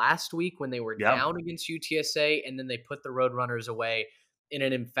instinct last week when they were down against UTSA, and then they put the Roadrunners away in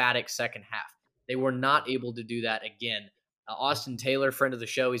an emphatic second half. They were not able to do that again. Austin Taylor, friend of the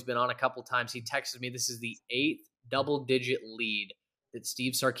show, he's been on a couple times. He texted me, this is the 8th double-digit lead that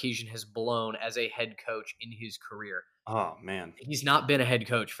Steve Sarkisian has blown as a head coach in his career. Oh, man. He's not been a head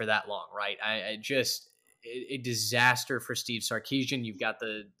coach for that long, right? A disaster for Steve Sarkisian. You've got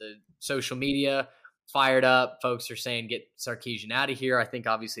the social media fired up. Folks are saying, get Sarkisian out of here. I think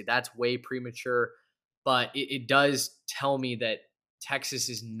obviously that's way premature, but it does tell me that Texas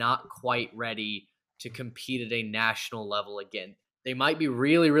is not quite ready to compete at a national level again. They might be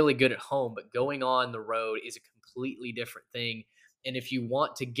really, really good at home, but going on the road is a completely different thing. And if you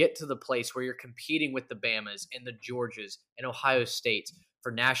want to get to the place where you're competing with the Bamas and the Georgias and Ohio States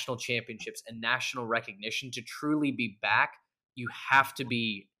for national championships and national recognition, to truly be back, you have to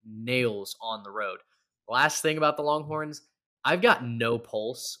be nails on the road. Last thing about the Longhorns, I've got no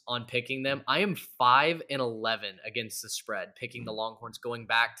pulse on picking them. I am 5-11 against the spread, picking the Longhorns going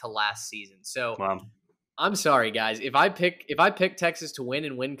back to last season. So Wow. I'm sorry, guys. If I pick Texas to win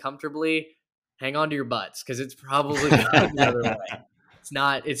and win comfortably, hang on to your butts, because it's probably going the other way.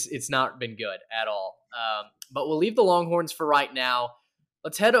 It's not been good at all. But we'll leave the Longhorns for right now.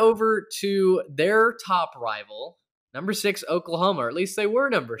 Let's head over to their top rival, number 6 Oklahoma, or at least they were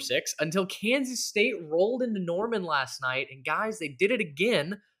number 6, until Kansas State rolled into Norman last night. And guys, they did it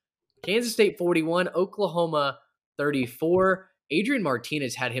again. Kansas State 41, Oklahoma 34. Adrian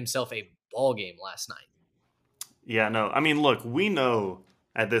Martinez had himself a ball game last night. Yeah, no. I mean, look, we know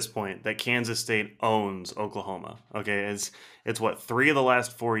at this point that Kansas State owns Oklahoma. Okay, it's what, 3 of the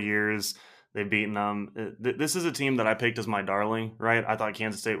last 4 years they've beaten them. This is a team that I picked as my darling, right? I thought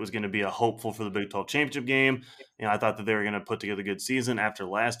Kansas State was going to be a hopeful for the Big 12 championship game. I thought that they were going to put together a good season. After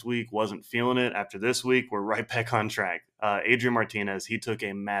last week, wasn't feeling it. After this week, we're right back on track. Adrian Martinez, he took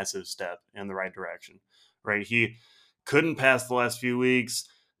a massive step in the right direction, right? He couldn't pass the last few weeks.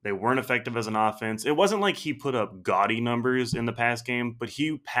 They weren't effective as an offense. It wasn't like he put up gaudy numbers in the pass game, but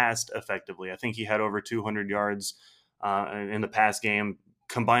he passed effectively. I think he had over 200 yards in the pass game.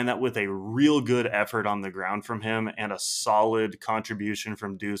 Combine that with a real good effort on the ground from him and a solid contribution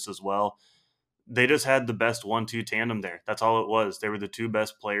from Deuce as well. They just had the best 1-2 tandem there. That's all it was. They were the two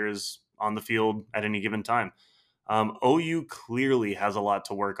best players on the field at any given time. OU clearly has a lot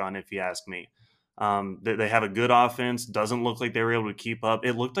to work on, if you ask me. They have a good offense. Doesn't look like they were able to keep up.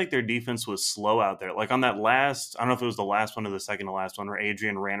 It looked like their defense was slow out there. Like on that last, I don't know if it was the last one or the second to last one, where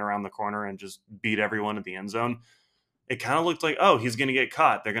Adrian ran around the corner and just beat everyone at the end zone. It kind of looked like, oh, he's going to get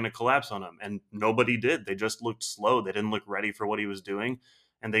caught. They're going to collapse on him. And nobody did. They just looked slow. They didn't look ready for what he was doing,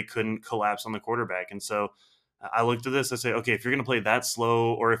 and they couldn't collapse on the quarterback. And so I looked at this, I say, okay, if you're going to play that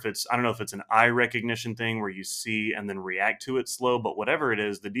slow, or if it's, I don't know if it's an eye recognition thing where you see and then react to it slow, but whatever it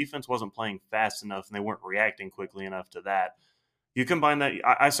is, the defense wasn't playing fast enough and they weren't reacting quickly enough to that. You combine that,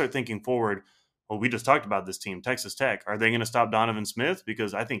 I start thinking forward, well, we just talked about this team, Texas Tech. Are they going to stop Donovan Smith?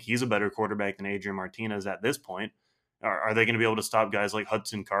 Because I think he's a better quarterback than Adrian Martinez at this point. Are they going to be able to stop guys like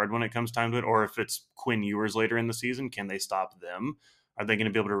Hudson Card when it comes time to it? Or if it's Quinn Ewers later in the season, can they stop them? Are they going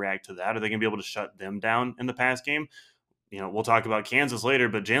to be able to react to that? Are they going to be able to shut them down in the pass game? We'll talk about Kansas later,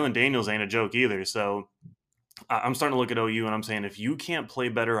 but Jalen Daniels ain't a joke either. So I'm starting to look at OU and I'm saying, if you can't play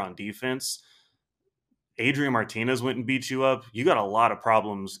better on defense, Adrian Martinez went and beat you up. You got a lot of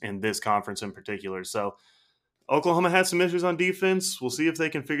problems in this conference in particular. So Oklahoma had some issues on defense. We'll see if they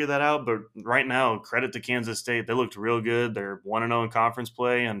can figure that out. But right now, credit to Kansas State. They looked real good. They're 1-0 in conference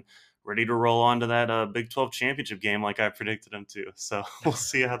play and ready to roll on to that Big 12 championship game like I predicted them to. So we'll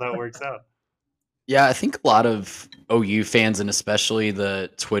see how that works out. Yeah, I think a lot of OU fans, and especially the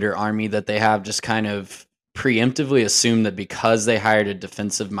Twitter army that they have, just kind of preemptively assume that because they hired a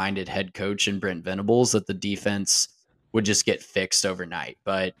defensive-minded head coach in Brent Venables, that the defense would just get fixed overnight.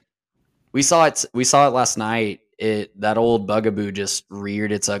 But we saw it last night. That old bugaboo just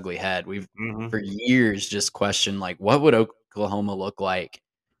reared its ugly head. We've for years just questioned, like, what would Oklahoma look like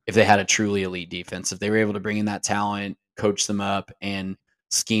if they had a truly elite defense, if they were able to bring in that talent, coach them up, and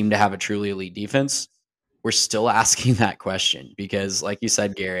scheme to have a truly elite defense. We're still asking that question because, like you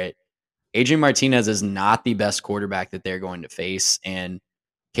said, Garrett, Adrian Martinez is not the best quarterback that they're going to face, and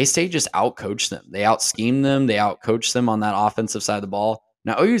K-State just outcoached them. They out-schemed them. They outcoached them on that offensive side of the ball.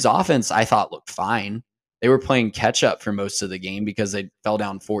 Now, OU's offense, I thought, looked fine. They were playing catch-up for most of the game because they fell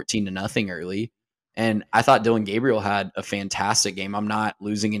down 14-0 early. And I thought Dylan Gabriel had a fantastic game. I'm not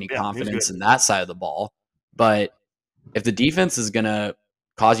losing any confidence in that side of the ball. But if the defense is going to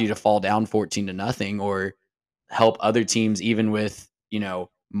cause you to fall down 14-0 or help other teams even with,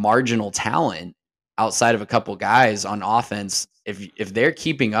 marginal talent outside of a couple guys on offense, if they're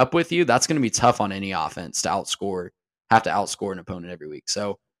keeping up with you, that's going to be tough on any offense to have to outscore an opponent every week.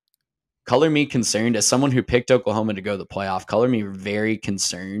 So color me concerned as someone who picked Oklahoma to go to the playoff. Color me very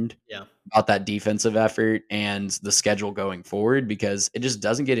concerned about that defensive effort and the schedule going forward because it just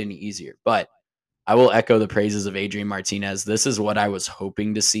doesn't get any easier. But I will echo the praises of Adrian Martinez. This is what I was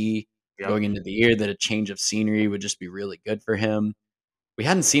hoping to see going into the year, that a change of scenery would just be really good for him. We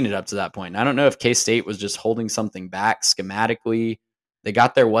hadn't seen it up to that point. And I don't know if K-State was just holding something back schematically. They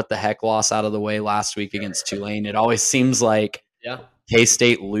got their what the heck loss out of the way last week against Tulane. It always seems like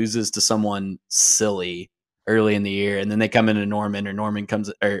K-State loses to someone silly early in the year, and then they come into Norman,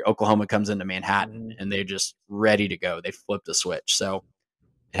 or Oklahoma comes into Manhattan, and they're just ready to go. They flipped a switch. So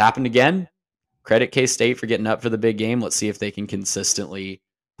it happened again. Credit K-State for getting up for the big game. Let's see if they can consistently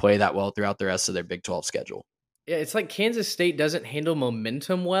play that well throughout the rest of their Big 12 schedule. Yeah, it's like Kansas State doesn't handle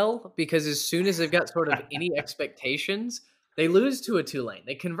momentum well because as soon as they've got sort of any expectations, they lose to a Tulane.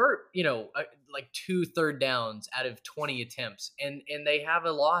 They convert, like 2 third downs out of 20 attempts, and they have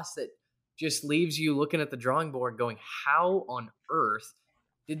a loss that just leaves you looking at the drawing board going, how on earth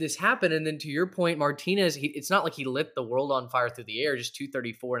did this happen? And then to your point, Martinez, it's not like he lit the world on fire through the air, just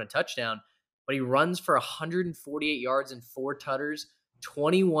 234 and a touchdown, but he runs for 148 yards and 4 tutters,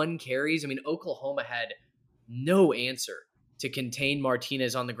 21 carries. I mean, Oklahoma had no answer to contain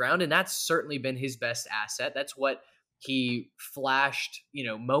Martinez on the ground, and that's certainly been his best asset. That's what he flashed,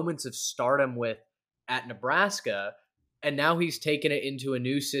 moments of stardom with at Nebraska, and now he's taken it into a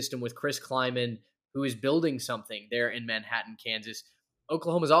new system with Chris Kleiman, who is building something there in Manhattan, Kansas.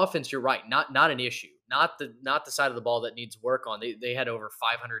 Oklahoma's offense, you're right, not an issue, not the side of the ball that needs work on. They had over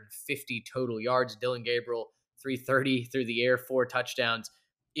 550 total yards. Dylan Gabriel 330 through the air, 4 touchdowns.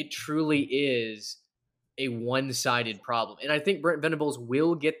 It truly is a one-sided problem. And I think Brent Venables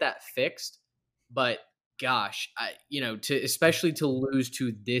will get that fixed, but gosh, especially to lose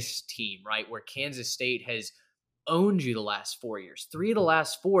to this team, right, where Kansas State has owned you the last 4 years, 3 of the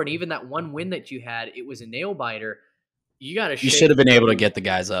last 4. And even that one win that you had, it was a nail biter. You should have been able to get the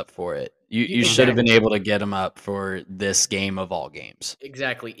guys up for it. You should have been Exactly. able to get them up for this game of all games.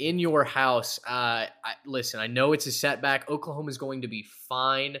 Exactly. In your house. Listen, I know it's a setback. Oklahoma is going to be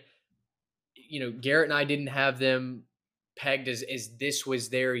fine. Garrett and I didn't have them pegged as this was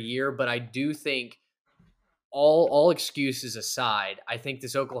their year, but I do think all excuses aside, I think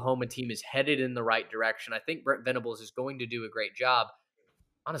this Oklahoma team is headed in the right direction. I think Brent Venables is going to do a great job.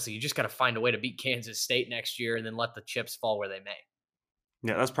 Honestly, you just got to find a way to beat Kansas State next year and then let the chips fall where they may.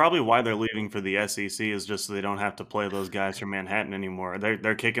 Yeah, that's probably why they're leaving for the SEC, is just so they don't have to play those guys from Manhattan anymore.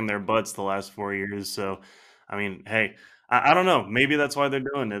 They're kicking their butts the last 4 years. So, I mean, hey, I don't know. Maybe that's why they're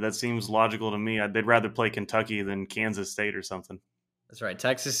doing it. That seems logical to me. They'd rather play Kentucky than Kansas State or something. That's right.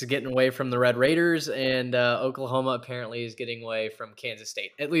 Texas is getting away from the Red Raiders, and Oklahoma apparently is getting away from Kansas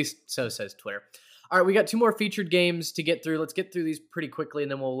State. At least so says Twitter. All right, we got 2 more featured games to get through. Let's get through these pretty quickly,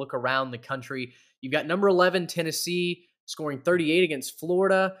 and then we'll look around the country. You've got number 11, Tennessee, scoring 38 against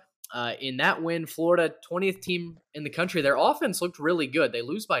Florida. In that win, Florida, 20th team in the country. Their offense looked really good. They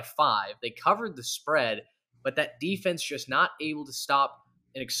lose by 5. They covered the spread, but that defense just not able to stop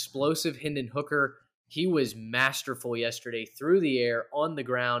an explosive Hendon Hooker. He was masterful yesterday through the air, on the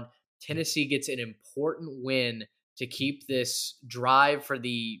ground. Tennessee gets an important win to keep this drive for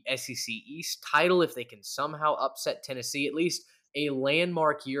the SEC East title. If they can somehow upset Tennessee, at least a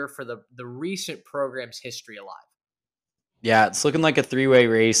landmark year for the recent program's history alive. Yeah, it's looking like a 3-way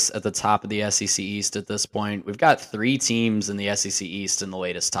race at the top of the SEC East at this point. We've got 3 teams in the SEC East in the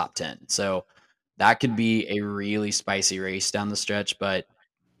latest top 10. So that could be a really spicy race down the stretch. But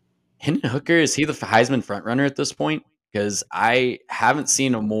Hendon Hooker, is he the Heisman frontrunner at this point? Because I haven't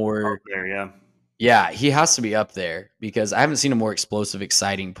seen a more... Up there, yeah. Yeah, he has to be up there, because I haven't seen a more explosive,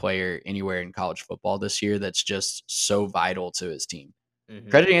 exciting player anywhere in college football this year that's just so vital to his team.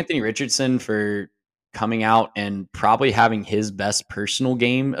 Mm-hmm. Credit Anthony Richardson for coming out and probably having his best personal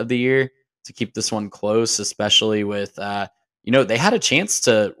game of the year to keep this one close, especially with, they had a chance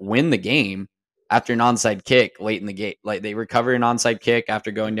to win the game after an onside kick late in the game. Like, they recovered an onside kick after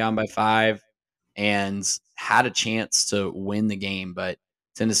going down by 5 and had a chance to win the game, but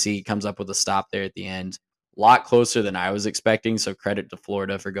Tennessee comes up with a stop there at the end. A lot closer than I was expecting, so credit to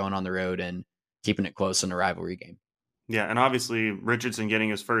Florida for going on the road and keeping it close in a rivalry game. Yeah, and obviously Richardson getting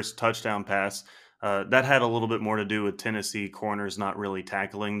his first touchdown pass, that had a little bit more to do with Tennessee corners not really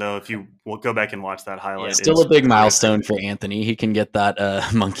tackling, though. If you go back and watch that highlight. Yeah, still a big milestone for Anthony. He can get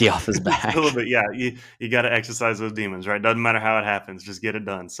that monkey off his back. A little bit, yeah. You got to exercise those demons, right? Doesn't matter how it happens. Just get it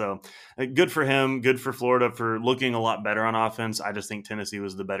done. So good for him. Good for Florida for looking a lot better on offense. I just think Tennessee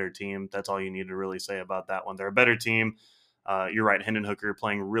was the better team. That's all you need to really say about that one. They're a better team. You're right. Hendon Hooker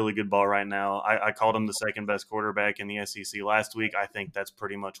playing really good ball right now. I called him the second best quarterback in the SEC last week. I think that's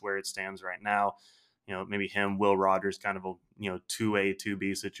pretty much where it stands right now. Maybe him, Will Rogers, kind of a 2A,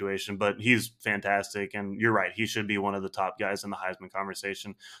 2B situation, but he's fantastic. And you're right. He should be one of the top guys in the Heisman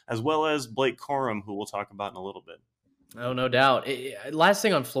conversation, as well as Blake Corum, who we'll talk about in a little bit. Oh, no doubt. Last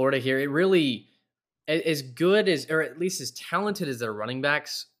thing on Florida here, it really, as good as, or at least as talented as their running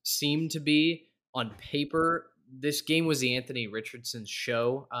backs seem to be on paper, this game was the Anthony Richardson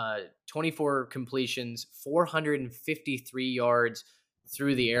show. 24 completions, 453 yards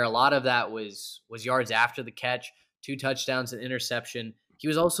through the air. A lot of that was yards after the catch, 2 touchdowns and interception. He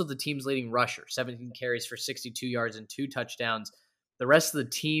was also the team's leading rusher, 17 carries for 62 yards and 2 touchdowns. The rest of the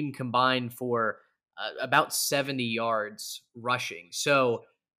team combined for about 70 yards rushing. So,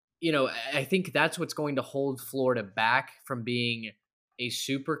 I think that's what's going to hold Florida back from being a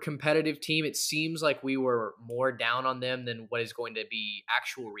super competitive team. It seems like we were more down on them than what is going to be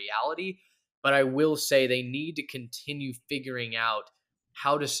actual reality. But I will say they need to continue figuring out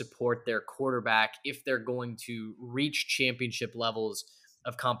how to support their quarterback if they're going to reach championship levels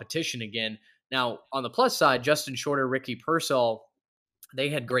of competition again. Now, on the plus side, Justin Shorter, Ricky Pearsall, they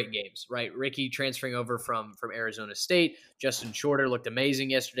had great games, right? Ricky transferring over from Arizona State. Justin Shorter looked amazing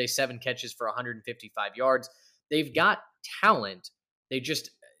yesterday, 7 catches for 155 yards. They've got talent. They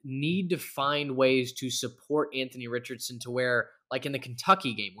just need to find ways to support Anthony Richardson to where, like in the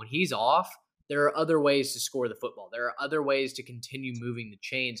Kentucky game, when he's off, there are other ways to score the football. There are other ways to continue moving the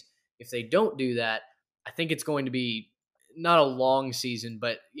chains. If they don't do that, I think it's going to be not a long season,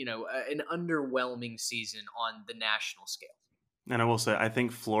 but an underwhelming season on the national scale. And I will say, I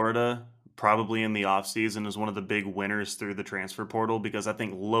think Florida probably in the offseason is one of the big winners through the transfer portal, because I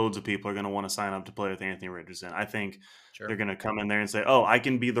think loads of people are going to want to sign up to play with Anthony Richardson. I think they're going to come in there and say, oh, I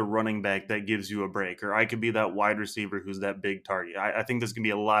can be the running back that gives you a break, or I could be that wide receiver who's that big target. I think there's going to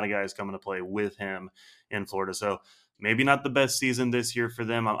be a lot of guys coming to play with him in Florida. So maybe not the best season this year for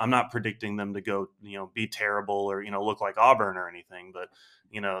them. I'm not predicting them to go, be terrible or, look like Auburn or anything, but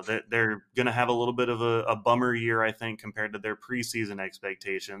they're going to have a little bit of a bummer year, I think, compared to their preseason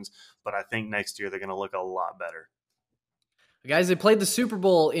expectations. But I think next year they're going to look a lot better. Guys, they played the Super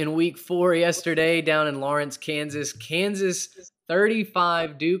Bowl in week 4 yesterday down in Lawrence, Kansas. Kansas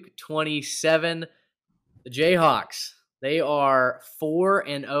 35, Duke 27. The Jayhawks, they are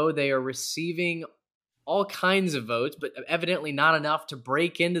 4-0. They are receiving all kinds of votes, but evidently not enough to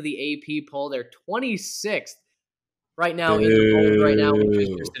break into the AP poll. They're 26th right now in the polls right now, which is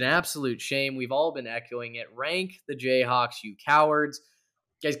just an absolute shame. We've all been echoing it. Rank the Jayhawks, you cowards.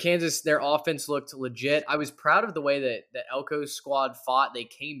 Guys, Kansas, their offense looked legit. I was proud of the way that Elko's squad fought. They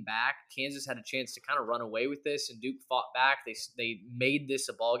came back. Kansas had a chance to kind of run away with this, and Duke fought back. They made this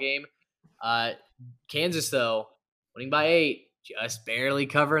a ball game. Kansas, though, winning by 8, just barely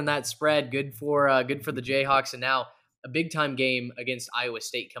covering that spread. Good for the Jayhawks, and now a big-time game against Iowa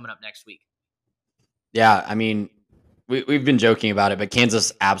State coming up next week. Yeah, I mean, we've been joking about it, but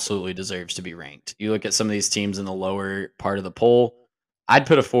Kansas absolutely deserves to be ranked. You look at some of these teams in the lower part of the poll, I'd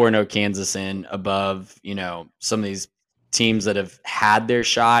put a 4-0 Kansas in above, some of these teams that have had their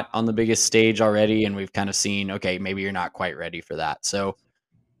shot on the biggest stage already, and we've kind of seen, okay, maybe you're not quite ready for that. So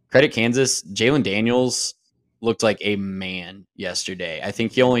credit Kansas. Jalen Daniels looked like a man yesterday. I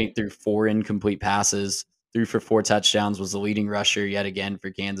think he only threw 4 incomplete passes, threw for 4 touchdowns, was the leading rusher yet again for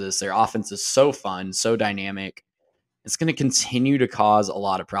Kansas. Their offense is so fun, so dynamic. It's going to continue to cause a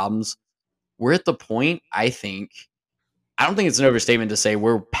lot of problems. We're at the point, I don't think it's an overstatement to say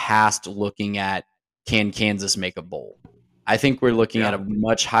we're past looking at, can Kansas make a bowl? I think we're looking at a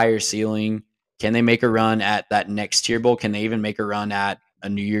much higher ceiling. Can they make a run at that next tier bowl? Can they even make a run at a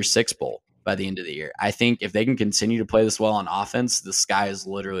New Year's Six bowl by the end of the year? I think if they can continue to play this well on offense, the sky is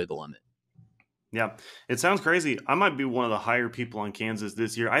literally the limit. Yeah, it sounds crazy. I might be one of the higher people on Kansas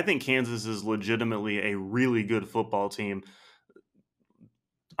this year. I think Kansas is legitimately a really good football team.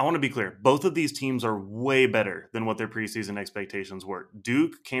 I want to be clear. Both of these teams are way better than what their preseason expectations were.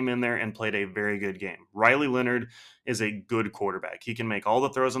 Duke came in there and played a very good game. Riley Leonard is a good quarterback. He can make all the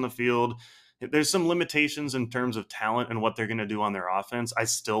throws on the field. There's some limitations in terms of talent and what they're going to do on their offense. I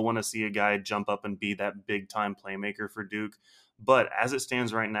still want to see a guy jump up and be that big-time playmaker for Duke. But as it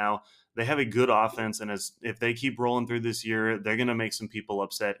stands right now, they have a good offense, and if they keep rolling through this year, they're going to make some people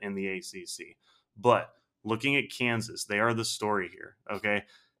upset in the ACC. But looking at Kansas, they are the story here, okay?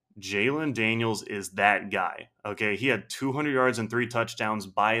 Jalen Daniels is that guy, okay? He had 200 yards and 3 touchdowns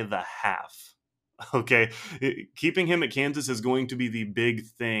by the half, okay? Keeping him at Kansas is going to be the big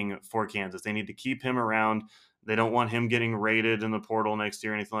thing for Kansas. They need to keep him around. They don't want him getting raided in the portal next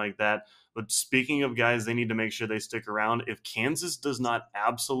year or anything like that. But speaking of guys, they need to make sure they stick around. If Kansas does not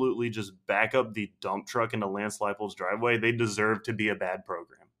absolutely just back up the dump truck into Lance Leipold's driveway, they deserve to be a bad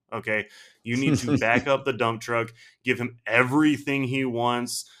program, okay? You need to back up the dump truck, give him everything he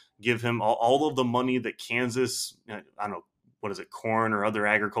wants, give him all of the money that Kansas, I don't know, what is it, corn or other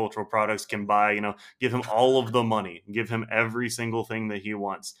agricultural products can buy, give him all of the money, give him every single thing that he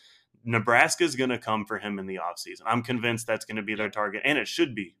wants. Nebraska's going to come for him in the offseason. I'm convinced that's going to be their target, and it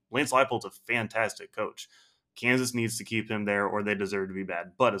should be. Lance Leipold's a fantastic coach. Kansas needs to keep him there, or they deserve to be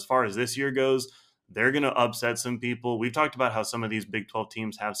bad. But as far as this year goes, they're going to upset some people. We've talked about how some of these Big 12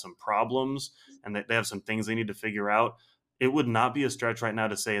 teams have some problems and that they have some things they need to figure out. It would not be a stretch right now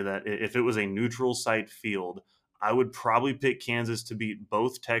to say that if it was a neutral site field, I would probably pick Kansas to beat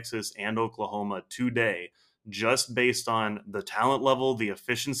both Texas and Oklahoma today, just based on the talent level, the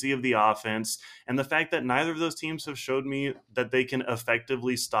efficiency of the offense, and the fact that neither of those teams have showed me that they can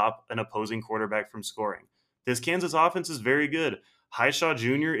effectively stop an opposing quarterback from scoring. This Kansas offense is very good. Highshaw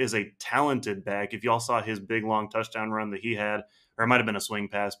Jr. is a talented back. If y'all saw his big, long touchdown run that he had, or it might have been a swing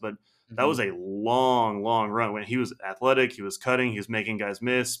pass, but that was a long, long run. When he was athletic, he was cutting, he was making guys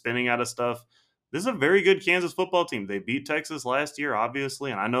miss, spinning out of stuff. This is a very good Kansas football team. They beat Texas last year,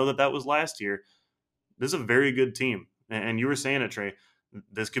 obviously, and I know that was last year. This is a very good team. And you were saying it, Trey.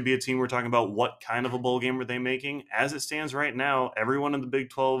 This could be a team we're talking about. What kind of a bowl game are they making? As it stands right now, everyone in the Big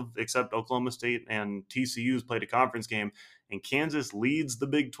 12 except Oklahoma State and TCU's played a conference game, and Kansas leads the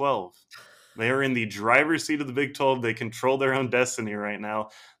Big 12. They are in the driver's seat of the Big 12. They control their own destiny right now.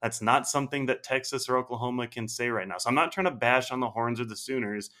 That's not something that Texas or Oklahoma can say right now. So I'm not trying to bash on the Horns or the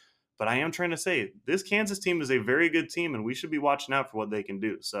Sooners, but I am trying to say this Kansas team is a very good team, and we should be watching out for what they can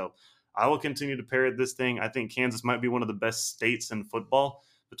do. So I will continue to parrot this thing. I think Kansas might be one of the best states in football.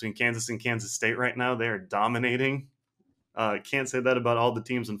 Between Kansas and Kansas State right now, they are dominating. Can't say that about all the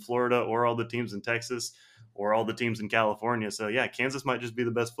teams in Florida or all the teams in Texas or all the teams in California. So, yeah, Kansas might just be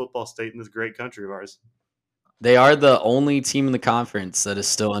the best football state in this great country of ours. They are the only team in the conference that is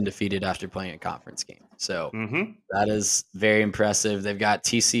still undefeated after playing a conference game. So that is very impressive. They've got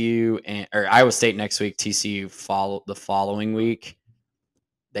TCU or Iowa State next week, TCU the following week.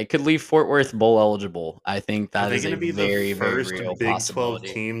 They could leave Fort Worth bowl eligible. I think that is a very, very real Big possibility.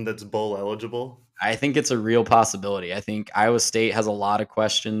 12 team that's bowl eligible. I think it's a real possibility. I think Iowa State has a lot of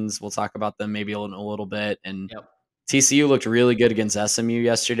questions. We'll talk about them maybe in a little bit. And TCU looked really good against SMU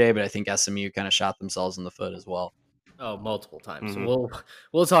yesterday, but I think SMU kind of shot themselves in the foot as well. Oh, multiple times.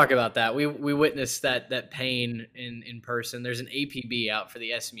 We'll talk about that. We witnessed that pain in person. There's an APB out for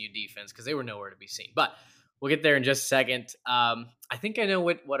the SMU defense because they were nowhere to be seen. But we'll get there in just a second. I think I know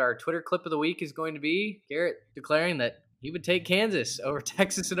what our Twitter clip of the week is going to be. Garrett declaring that he would take Kansas over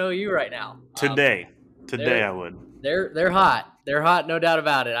Texas and OU right now. Today I would. They're hot. They're hot, no doubt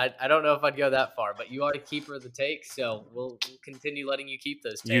about it. I don't know if I'd go that far, but you are a keeper of the take, so we'll continue letting you keep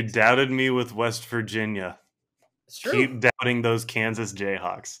those takes. You doubted me with West Virginia. It's true. Keep doubting those Kansas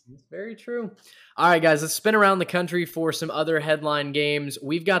Jayhawks. It's very true. All right, guys, let's spin around the country for some other headline games.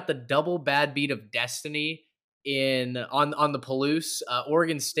 We've got the double bad beat of destiny on the Palouse.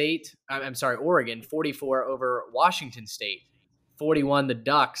 Oregon 44 over Washington State 41. The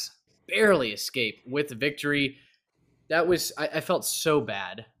Ducks barely escape with the victory. That was I felt so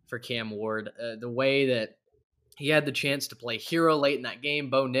bad for Cam Ward, the way that he had the chance to play hero late in that game.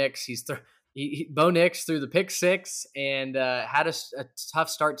 Bo Nix Bo Nix threw the pick six and had a tough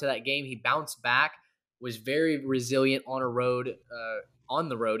start to that game. He bounced back, was very resilient on the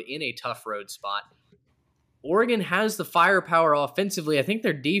road in a tough road spot. Oregon has the firepower offensively. I think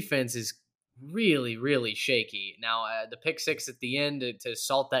their defense is really, really shaky. Now, the pick six at the end to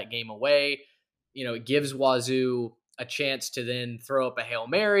salt that game away, it gives Wazoo a chance to then throw up a Hail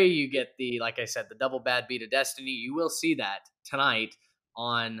Mary. You get like I said, the double bad beat of destiny. You will see that tonight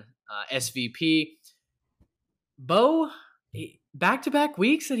on SVP. Bo, back-to-back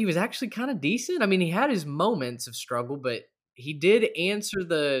weeks that he was actually kind of decent. I mean, he had his moments of struggle, but he did answer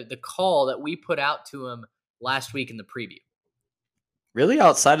the call that we put out to him last week in the preview. Really,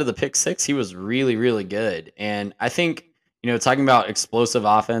 outside of the pick six, he was really, really good. And I think, talking about explosive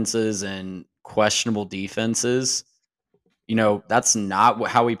offenses and questionable defenses, that's not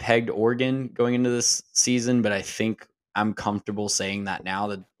how we pegged Oregon going into this season. But I think I'm comfortable saying that now.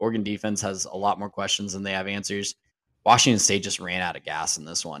 The Oregon defense has a lot more questions than they have answers. Washington State just ran out of gas in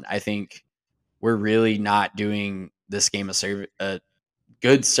this one. I think we're really not doing this game a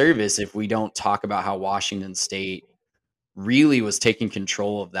good service if we don't talk about how Washington State really was taking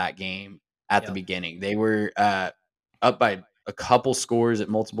control of that game at the beginning. They were up by a couple scores at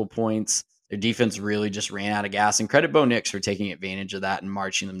multiple points. Their defense really just ran out of gas. And credit Bo Nix for taking advantage of that and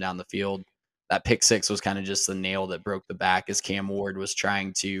marching them down the field. That pick six was kind of just the nail that broke the back as Cam Ward was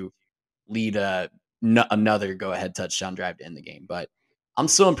trying to lead another go-ahead touchdown drive to end the game. But I'm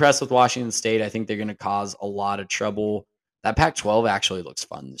still impressed with Washington State. I think they're going to cause a lot of trouble. That Pac-12 actually looks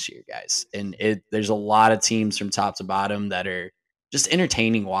fun this year, guys. And there's a lot of teams from top to bottom that are just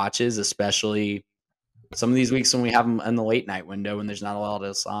entertaining watches, especially some of these weeks when we have them in the late night window and there's not a lot of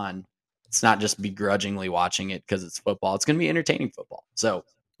us on. It's not just begrudgingly watching it because it's football. It's going to be entertaining football. So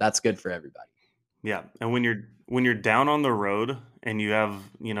that's good for everybody. Yeah, and when you're down on the road and you have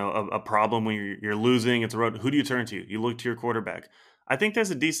a problem when you're losing, it's a road. Who do you turn to? You look to your quarterback. I think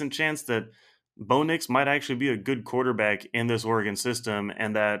there's a decent chance that Bo Nix might actually be a good quarterback in this Oregon system,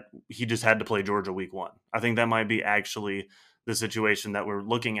 and that he just had to play Georgia week 1. I think that might be actually the situation that we're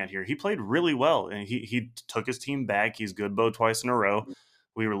looking at here. He played really well, and he took his team back. He's good Bo twice in a row.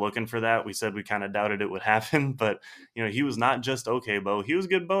 We were looking for that. We said we kind of doubted it would happen, but he was not just okay Bo. He was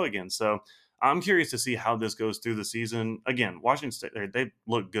good Bo again. So I'm curious to see how this goes through the season. Again, Washington State, they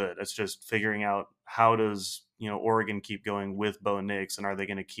look good. It's just figuring out how does Oregon keep going with Bo Nix, and are they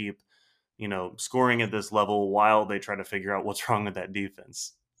going to keep scoring at this level while they try to figure out what's wrong with that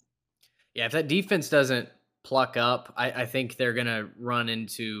defense? Yeah, if that defense doesn't pluck up, I think they're going to run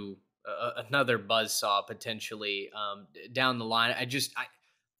into another buzzsaw potentially down the line.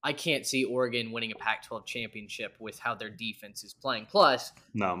 I can't see Oregon winning a Pac-12 championship with how their defense is playing. Plus,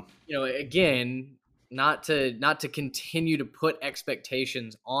 no, again, not to continue to put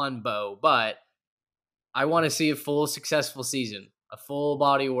expectations on Bo, but I want to see a full successful season, a full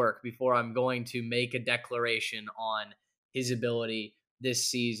body of work before I'm going to make a declaration on his ability this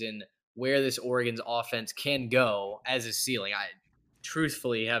season, where this Oregon's offense can go as a ceiling.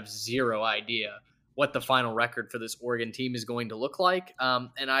 truthfully have zero idea what the final record for this Oregon team is going to look like.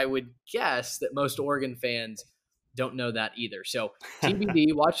 And I would guess that most Oregon fans don't know that either. So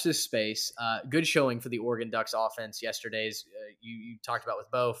TBD, watch this space. Good showing for the Oregon Ducks offense yesterday's. You talked about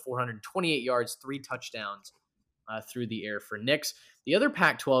with Bo, 428 yards, 3 touchdowns through the air for Nix. The other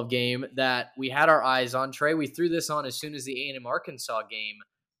Pac-12 game that we had our eyes on, Trey, we threw this on as soon as the A&M Arkansas game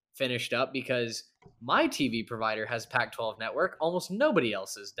finished up because my TV provider has Pac-12 network. Almost nobody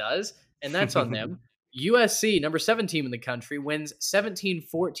else's does, and that's on them. USC, number 7 team in the country, wins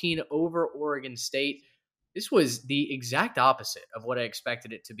 17-14 over Oregon State. This was the exact opposite of what I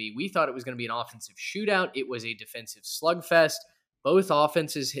expected it to be. We thought it was going to be an offensive shootout. It was a defensive slugfest. Both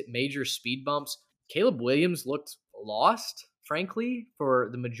offenses hit major speed bumps. Caleb Williams looked lost, frankly, for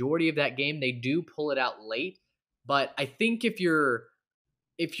the majority of that game. They do pull it out late, but I think if you're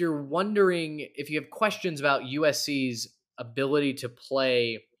wondering, if you have questions about USC's ability to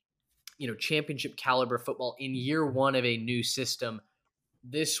play, championship caliber football in year one of a new system,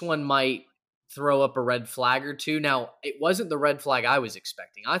 this one might throw up a red flag or two. Now, it wasn't the red flag I was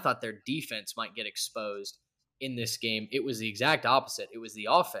expecting. I thought their defense might get exposed in this game. It was the exact opposite. It was the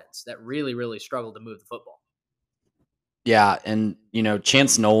offense that really, really struggled to move the football. Yeah, and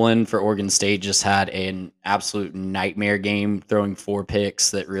Chance Nolan for Oregon State just had an absolute nightmare game, throwing 4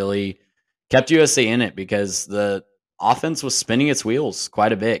 picks that really kept USC in it because the offense was spinning its wheels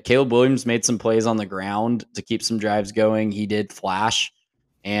quite a bit. Caleb Williams made some plays on the ground to keep some drives going. He did flash,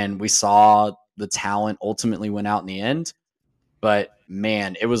 and we saw the talent ultimately win out in the end. But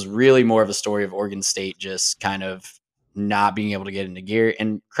man, it was really more of a story of Oregon State just kind of not being able to get into gear.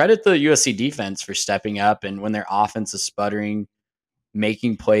 And credit the USC defense for stepping up, and when their offense is sputtering,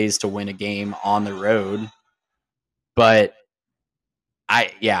 making plays to win a game on the road. But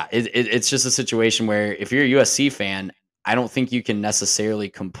it's just a situation where if you're a USC fan, I don't think you can necessarily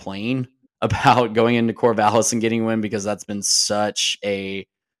complain about going into Corvallis and getting a win because that's been such a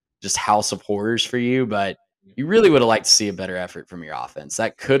just house of horrors for you. But you really would have liked to see a better effort from your offense.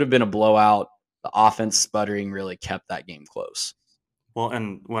 That could have been a blowout. The offense sputtering really kept that game close. Well,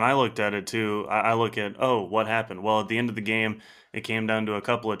 and when I looked at it too, I look at, what happened? Well, at the end of the game, it came down to a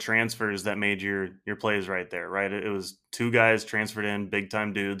couple of transfers that made your plays right there, right? It was 2 guys transferred in,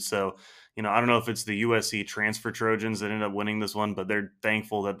 big-time dudes. So, I don't know if it's the USC transfer Trojans that ended up winning this one, but they're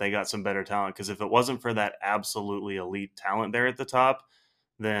thankful that they got some better talent because if it wasn't for that absolutely elite talent there at the top,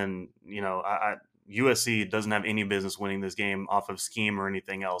 then, USC doesn't have any business winning this game off of scheme or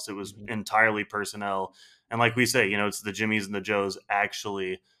anything else. It was entirely personnel. And like we say, it's the Jimmies and the Joes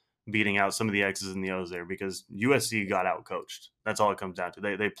actually beating out some of the X's and the O's there because USC got outcoached. That's all it comes down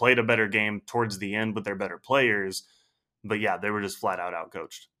to. They played a better game towards the end with their better players. But yeah, they were just flat out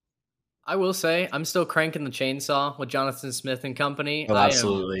outcoached. I will say I'm still cranking the chainsaw with Jonathan Smith and company. Oh,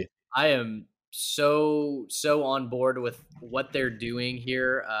 absolutely. I am so on board with what they're doing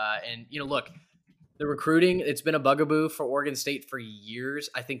here. And look, the recruiting, it's been a bugaboo for Oregon State for years.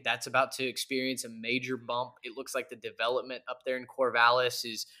 I think that's about to experience a major bump. It looks like the development up there in Corvallis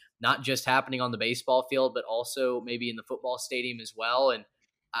is not just happening on the baseball field, but also maybe in the football stadium as well. And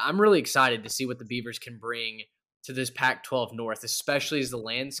I'm really excited to see what the Beavers can bring to this Pac-12 North, especially as the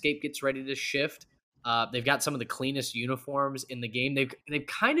landscape gets ready to shift. They've got some of the cleanest uniforms in the game. They've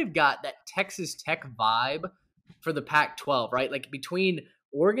kind of got that Texas Tech vibe for the Pac-12, right? Like between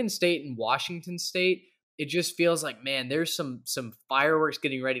Oregon State and Washington State, it just feels like, man, there's some fireworks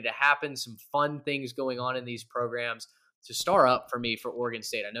getting ready to happen, some fun things going on in these programs to star up for me for Oregon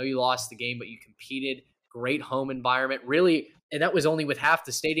State. I know you lost the game, but you competed. Great home environment, really, and that was only with half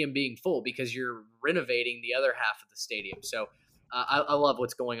the stadium being full because you're renovating the other half of the stadium. So I love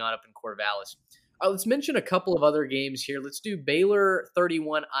what's going on up in Corvallis. Let's mention a couple of other games here. Let's do Baylor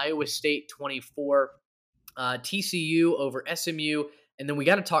 31, Iowa State 24, TCU over SMU. And then we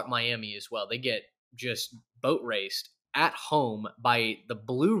got to talk Miami as well. They get just boat raced at home by the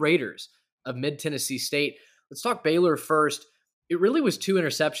Blue Raiders of Mid-Tennessee State. Let's talk Baylor first. It really was 2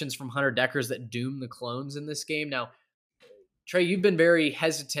 interceptions from Hunter Deckers that doomed the Clones in this game. Now, Trey, you've been very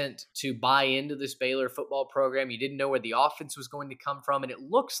hesitant to buy into this Baylor football program. You didn't know where the offense was going to come from. And it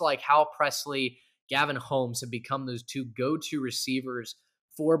looks like Hal Presley, Gavin Holmes have become those 2 go-to receivers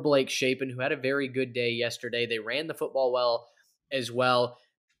for Blake Shapen, who had a very good day yesterday. They ran the football well as well.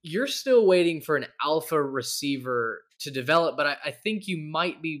 You're still waiting for an alpha receiver to develop, but I think you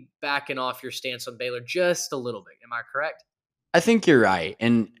might be backing off your stance on Baylor just a little bit. Am I correct? I think you're right.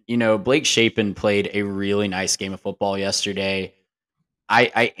 And, Blake Shapen played a really nice game of football yesterday.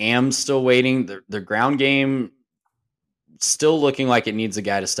 I am still waiting. The ground game still looking like it needs a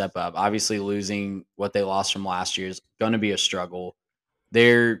guy to step up. Obviously, losing what they lost from last year is going to be a struggle.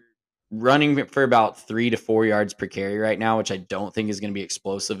 They're running for about 3 to 4 yards per carry right now, which I don't think is going to be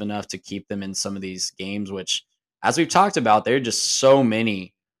explosive enough to keep them in some of these games, which, as we've talked about, there are just so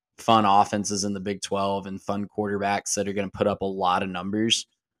many fun offenses in the Big 12 and fun quarterbacks that are going to put up a lot of numbers.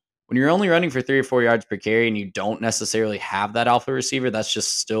 When you're only running for 3 or 4 yards per carry and you don't necessarily have that alpha receiver, that's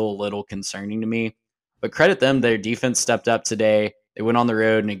just still a little concerning to me. But credit them, their defense stepped up today. They went on the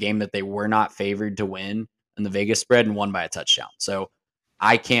road in a game that they were not favored to win in the Vegas spread and won by a touchdown. So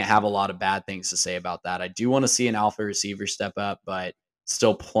I can't have a lot of bad things to say about that. I do want to see an alpha receiver step up, but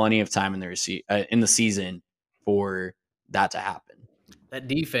still plenty of time in the season for that to happen. That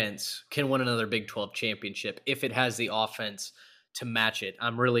defense can win another Big 12 championship if it has the offense to match it.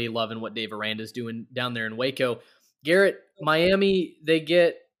 I'm really loving what Dave Aranda's doing down there in Waco. Garrett, Miami, they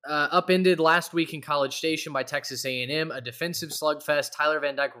get upended last week in College Station by Texas A&M, a defensive slugfest. Tyler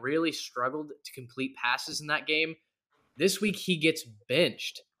Van Dyke really struggled to complete passes in that game. This week he gets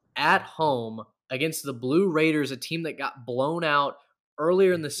benched at home against the Blue Raiders, a team that got blown out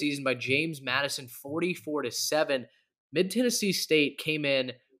earlier in the season by James Madison 44-7. Mid-Tennessee State came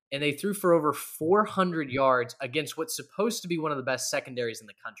in and they threw for over 400 yards against what's supposed to be one of the best secondaries in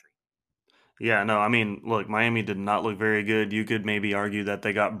the country. Yeah, no, I mean, look, Miami did not look very good. You could maybe argue that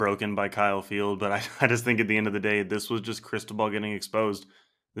they got broken by Kyle Field, but I just think at the end of the day, this was just Cristobal getting exposed.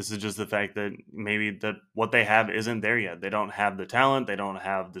 This is just the fact that maybe that what they have isn't there yet. They don't have the talent. They don't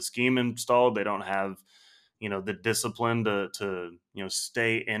have the scheme installed. They don't have, the discipline to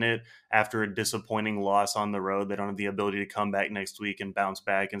stay in it after a disappointing loss on the road. They don't have the ability to come back next week and bounce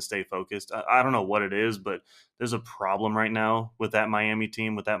back and stay focused. I don't know what it is, but there's a problem right now with that Miami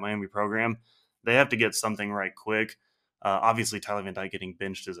team, with that Miami program. They have to get something right quick. Obviously, Tyler Van Dyke getting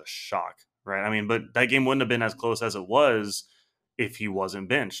benched is a shock, right? I mean, but that game wouldn't have been as close as it was if he wasn't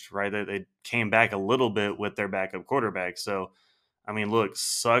benched, right? They came back a little bit with their backup quarterback. So, I mean, look,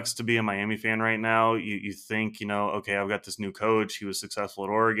 sucks to be a Miami fan right now. You think, okay, I've got this new coach. He was successful at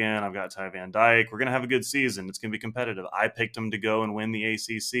Oregon. I've got Ty Van Dyke. We're going to have a good season. It's going to be competitive. I picked him to go and win the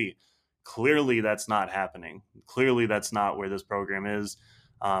ACC. Clearly, that's not happening. Clearly, that's not where this program is.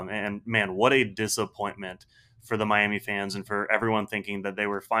 And, man, what a disappointment for the Miami fans and for everyone thinking that they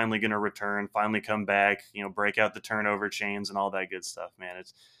were finally going to return, finally come back, break out the turnover chains and all that good stuff, man.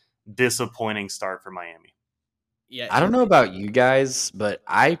 It's disappointing start for Miami. Yeah, I don't know about you guys, but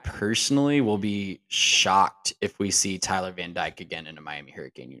I personally will be shocked if we see Tyler Van Dyke again in a Miami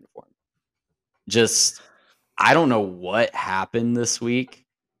Hurricane uniform. I don't know what happened this week,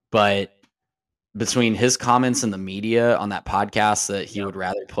 but between his comments in the media on that podcast that he would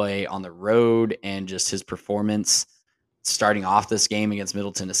rather play on the road and just his performance starting off this game against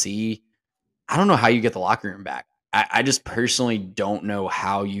Middle Tennessee, I don't know how you get the locker room back. I just personally don't know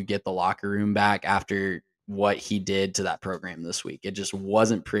how you get the locker room back after what he did to that program this week. It just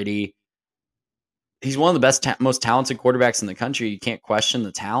wasn't pretty. He's one of the best, most talented quarterbacks in the country. You can't question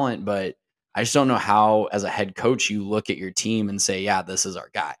the talent, but I just don't know how, as a head coach, you look at your team and say, yeah, this is our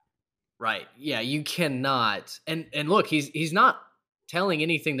guy. Right. Yeah, you cannot. And look, he's not telling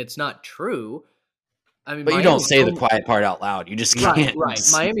anything that's not true. I mean, but you don't say the quiet part out loud. You just can't. Right.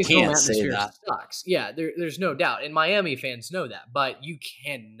 Miami's home atmosphere that sucks. Yeah, there's no doubt. And Miami fans know that. But you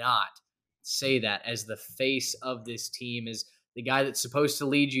cannot say that as the face of this team, as the guy that's supposed to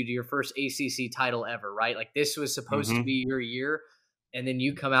lead you to your first ACC title ever, right? Like, this was supposed to be your year. And then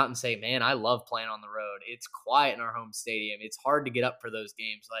you come out and say, man, I love playing on the road. It's quiet in our home stadium. It's hard to get up for those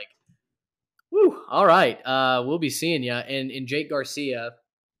games. Like, whew, all right. We'll be seeing you. And Jake Garcia,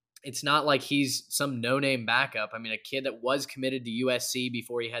 it's not like he's some no-name backup. I mean, a kid that was committed to USC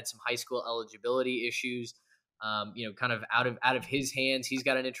before he had some high school eligibility issues, kind of out of his hands. He's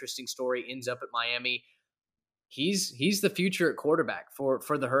got an interesting story, ends up at Miami. He's the future at quarterback for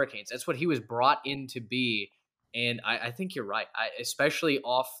the Hurricanes. That's what he was brought in to be. And I think you're right. Especially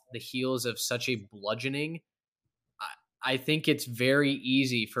off the heels of such a bludgeoning, I think it's very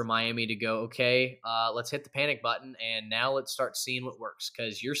easy for Miami to go, okay, let's hit the panic button, and now let's start seeing what works.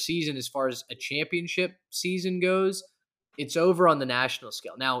 Because your season, as far as a championship season goes, it's over on the national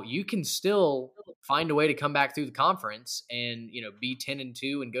scale. Now, you can still find a way to come back through the conference and, be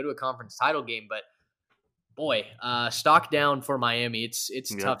 10-2 and go to a conference title game. But, boy, stock down for Miami.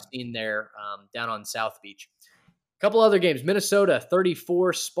 It's tough scene there down on South Beach. Couple other games. Minnesota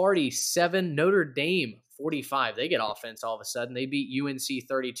 34, Sparty 7, Notre Dame 45. They get offense all of a sudden. They beat UNC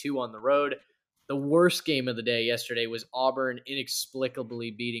 32 on the road. The worst game of the day yesterday was Auburn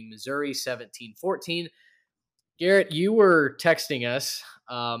inexplicably beating Missouri 17-14. Garrett, you were texting us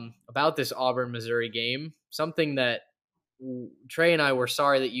about this Auburn-Missouri game, something that Trey and I were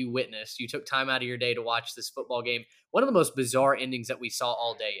sorry that you witnessed. You took time out of your day to watch this football game. One of the most bizarre endings that we saw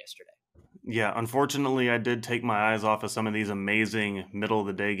all day yesterday. Yeah, unfortunately, I did take my eyes off of some of these amazing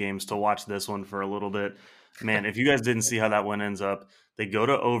middle-of-the-day games to watch this one for a little bit. Man, if you guys didn't see how that one ends up, they go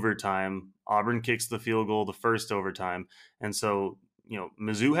to overtime. Auburn kicks the field goal the first overtime. And so,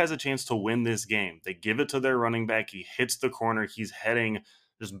 Mizzou has a chance to win this game. They give it to their running back. He hits the corner. He's heading,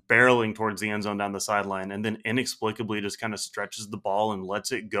 just barreling towards the end zone down the sideline, and then inexplicably just kind of stretches the ball and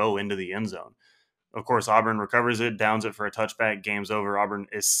lets it go into the end zone. Of course, Auburn recovers it, downs it for a touchback. Game's over. Auburn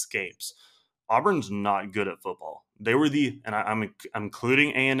escapes. Auburn's not good at football. They were I'm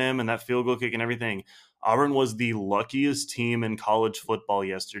including A&M and that field goal kick and everything. Auburn was the luckiest team in college football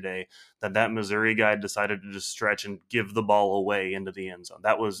yesterday that Missouri guy decided to just stretch and give the ball away into the end zone.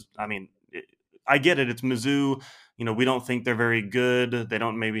 That was, I get it. It's Mizzou. We don't think they're very good. They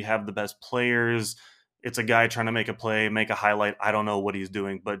don't maybe have the best players. It's a guy trying to make a play, make a highlight. I don't know what he's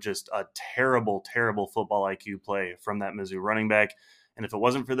doing, but just a terrible, terrible football IQ play from that Mizzou running back. And if it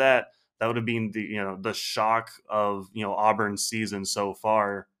wasn't for that, that would have been the shock of Auburn's season so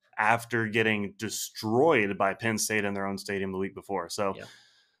far after getting destroyed by Penn State in their own stadium the week before. So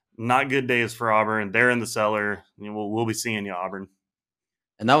Not good days for Auburn. They're in the cellar. We'll be seeing you, Auburn.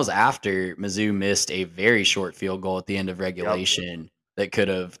 And that was after Mizzou missed a very short field goal at the end of regulation that could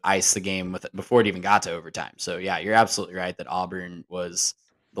have iced the game before it even got to overtime. So, yeah, you're absolutely right that Auburn was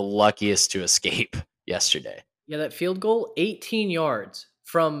the luckiest to escape yesterday. Yeah, that field goal, 18 yards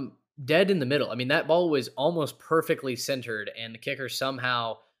from dead in the middle. I mean, that ball was almost perfectly centered, and the kicker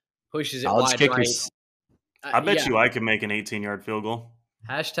somehow pushes it wide kickers, right. I bet you I could make an 18-yard field goal.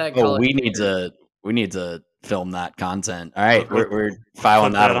 Hashtag. Oh, we need to film that content. All right, we're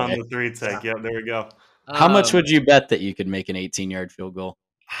filing that on the 3 tech. Yep, there we go. How much would you bet that you could make an 18-yard field goal?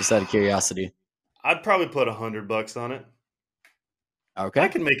 Just out of curiosity. I'd probably put $100 on it. Okay. I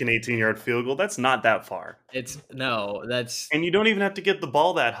can make an 18-yard field goal. That's not that far. And you don't even have to get the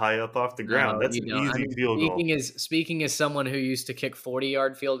ball that high up off the ground. That's an easy field goal. Speaking as someone who used to kick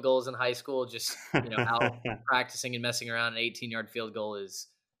 40-yard field goals in high school, just out practicing and messing around, an 18-yard field goal is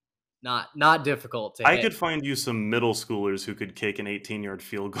not difficult to hit. I could find you some middle schoolers who could kick an 18-yard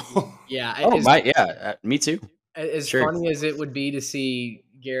field goal. Yeah. Me too. As funny as it would be to see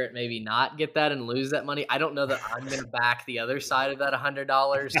Garrett maybe not get that and lose that money, I don't know that I'm going to back the other side of that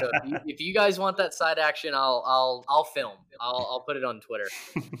 $100. So if you guys want that side action, I'll film. I'll put it on Twitter.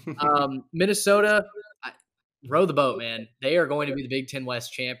 Minnesota, row the boat, man. They are going to be the Big Ten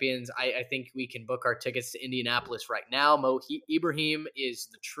West champions. I think we can book our tickets to Indianapolis right now. Mo Ibrahim is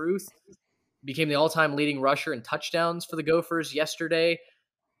the truth. Became the all-time leading rusher in touchdowns for the Gophers yesterday.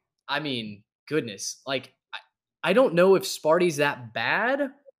 I mean, goodness, I don't know if Sparty's that bad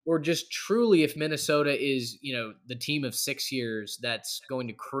or just truly if Minnesota is, the team of 6 years that's going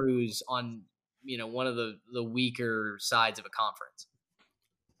to cruise on, one of the weaker sides of a conference.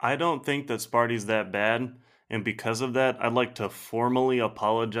 I don't think that Sparty's that bad. And because of that, I'd like to formally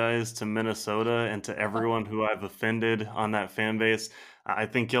apologize to Minnesota and to everyone who I've offended on that fan base. I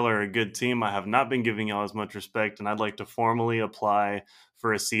think y'all are a good team. I have not been giving y'all as much respect, and I'd like to formally apply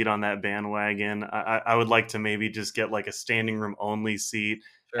for a seat on that bandwagon. I would like to maybe just get a standing room only seat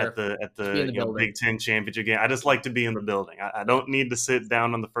at the Big Ten championship game. I just like to be in the building. I don't need to sit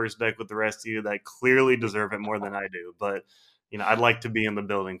down on the first deck with the rest of you that clearly deserve it more than I do. But I'd like to be in the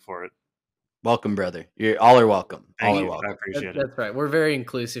building for it. Welcome, brother. All are welcome. Thank you. I appreciate it. That's right. We're very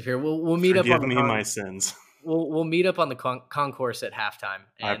inclusive here. We'll meet up. Forgive me my sins. We'll meet up on the concourse at halftime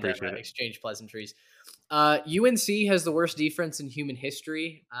and I appreciate it. Exchange pleasantries. UNC has the worst defense in human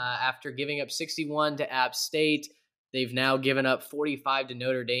history. After giving up 61 to App State, they've now given up 45 to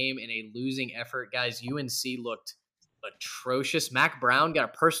Notre Dame in a losing effort. Guys, UNC looked atrocious. Mac Brown got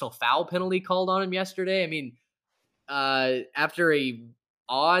a personal foul penalty called on him yesterday. I mean, after a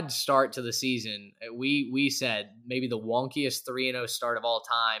odd start to the season, we said maybe the wonkiest 3-0 start of all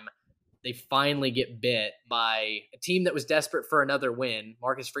time. They finally get bit by a team that was desperate for another win.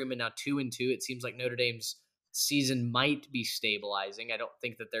 Marcus Freeman now 2-2. It seems like Notre Dame's season might be stabilizing. I don't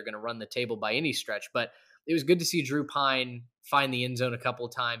think that they're going to run the table by any stretch, but it was good to see Drew Pine find the end zone a couple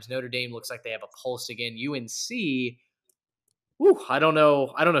of times. Notre Dame looks like they have a pulse again. UNC, I don't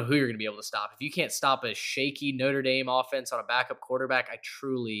know who you're going to be able to stop. If you can't stop a shaky Notre Dame offense on a backup quarterback, I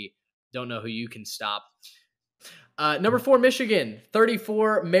truly don't know who you can stop. Number 4, Michigan,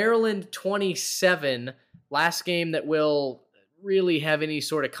 34, Maryland, 27. Last game that we'll really have any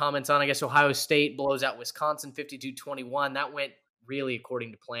sort of comments on. I guess Ohio State blows out Wisconsin, 52-21. That went really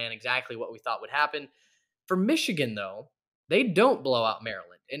according to plan, exactly what we thought would happen. For Michigan, though, they don't blow out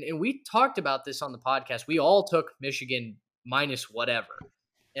Maryland. And we talked about this on the podcast. We all took Michigan minus whatever.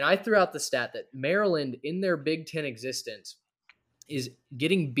 And I threw out the stat that Maryland, in their Big Ten existence, is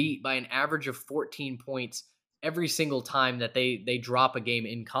getting beat by an average of 14 points every single time that they drop a game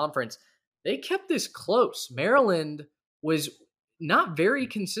in conference. They kept this close. Maryland was not very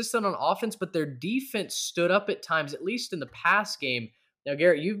consistent on offense, but their defense stood up at times, at least in the pass game. Now,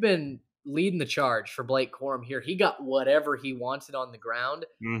 Garrett, you've been leading the charge for Blake Corum here. He got whatever he wanted on the ground.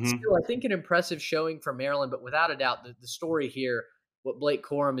 Mm-hmm. Still, I think an impressive showing for Maryland, but without a doubt, the story here, what Blake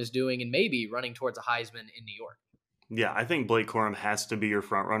Corum is doing and maybe running towards a Heisman in New York. Yeah, I think Blake Corum has to be your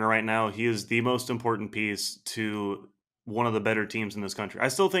front runner right now. He is the most important piece to one of the better teams in this country. I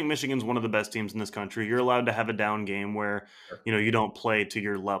still think Michigan's one of the best teams in this country. You're allowed to have a down game where, you don't play to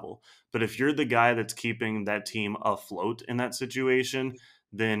your level. But if you're the guy that's keeping that team afloat in that situation,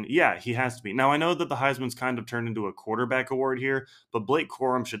 then yeah, he has to be. Now, I know that the Heisman's kind of turned into a quarterback award here, but Blake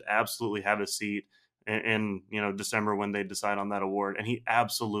Corum should absolutely have a seat in December when they decide on that award. And he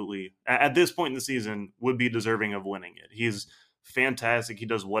absolutely, at this point in the season, would be deserving of winning it. He's fantastic. He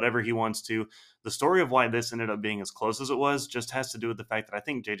does whatever he wants to. The story of why this ended up being as close as it was just has to do with the fact that I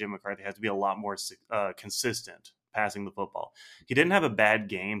think J.J. McCarthy has to be a lot more consistent passing the football. He didn't have a bad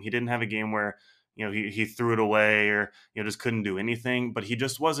game. He didn't have a game where he threw it away or just couldn't do anything, but he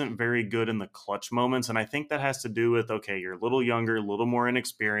just wasn't very good in the clutch moments. And I think that has to do with, okay, you're a little younger, a little more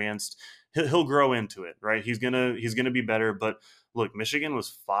inexperienced. He'll grow into it, right? He's gonna be better. But look, Michigan was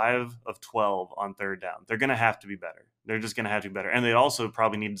 5 of 12 on third down. They're gonna have to be better. They're just gonna have to be better, and they also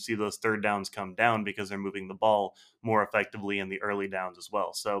probably need to see those third downs come down because they're moving the ball more effectively in the early downs as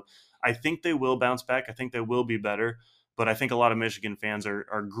well. So I think they will bounce back. I think they will be better. But I think a lot of Michigan fans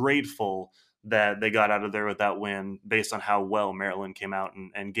are grateful that they got out of there with that win based on how well Maryland came out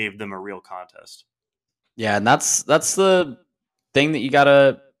and gave them a real contest. Yeah, and that's the thing that you got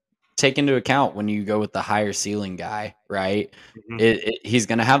to take into account when you go with the higher ceiling guy, right? Mm-hmm. He's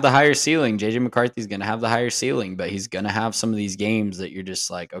going to have the higher ceiling. J.J. McCarthy's going to have the higher ceiling, but he's going to have some of these games that you're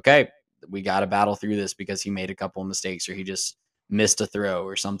just like, okay, we got to battle through this because he made a couple of mistakes or he just missed a throw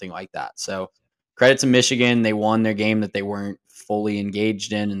or something like that. So credit to Michigan. They won their game that they weren't fully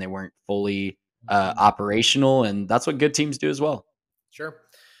engaged in and they weren't fully operational, and that's what good teams do as well. Sure.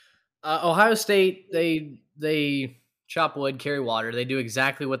 Ohio State, they chop wood, carry water. They do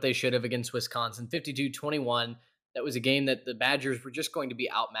exactly what they should have against Wisconsin, 52-21. That was a game that the Badgers were just going to be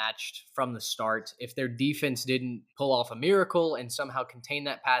outmatched from the start. If their defense didn't pull off a miracle and somehow contain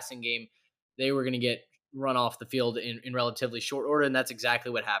that passing game, they were going to get run off the field in relatively short order, and that's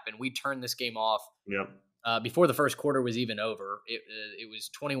exactly what happened. We turned this game off. Yep. Before the first quarter was even over. It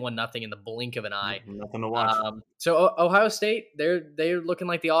was 21-0 in the blink of an eye. Nothing to watch. So Ohio State, they're looking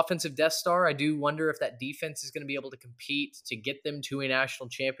like the offensive Death Star. I do wonder if that defense is going to be able to compete to get them to a national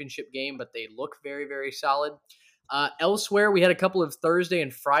championship game, but they look very, very solid. Elsewhere, we had a couple of Thursday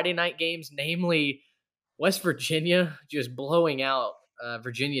and Friday night games, namely West Virginia just blowing out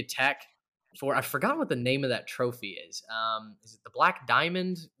Virginia Tech. I forgot what the name of that trophy is. Is it the Black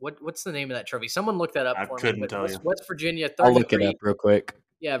Diamond? What's the name of that trophy? Someone look that up for me. I couldn't tell you. West Virginia 33. I'll look it up real quick.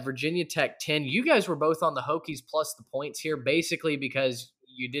 Yeah, Virginia Tech 10. You guys were both on the Hokies plus the points here, basically because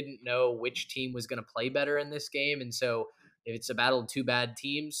you didn't know which team was going to play better in this game. And so if it's a battle of two bad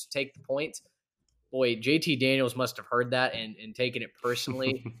teams, take the points. Boy, JT Daniels must have heard that and taken it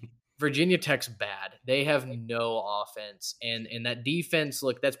personally. Virginia Tech's bad. They have no offense. And that defense,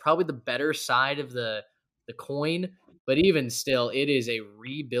 look, that's probably the better side of the coin. But even still, it is a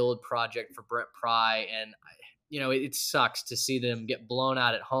rebuild project for Brent Pry. And, it sucks to see them get blown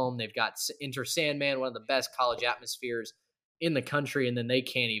out at home. They've got Enter Sandman, one of the best college atmospheres in the country, and then they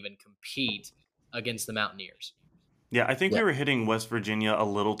can't even compete against the Mountaineers. Yeah, I think we were hitting West Virginia a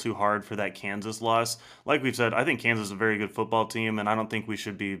little too hard for that Kansas loss. Like we've said, I think Kansas is a very good football team, and I don't think we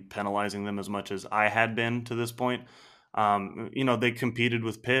should be penalizing them as much as I had been to this point. They competed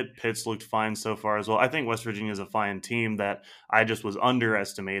with Pitt. Pitt's looked fine so far as well. I think West Virginia is a fine team that I just was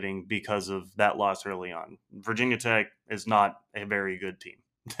underestimating because of that loss early on. Virginia Tech is not a very good team.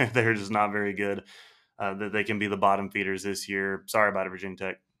 They're just not very good. That they can be the bottom feeders this year. Sorry about it, Virginia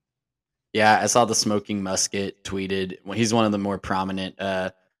Tech. Yeah, I saw the Smoking Musket tweeted. Well, he's one of the more prominent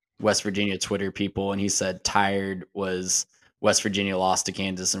West Virginia Twitter people, and he said tired was West Virginia lost to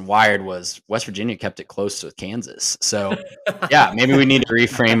Kansas, and wired was West Virginia kept it close to Kansas. So, yeah, maybe we need to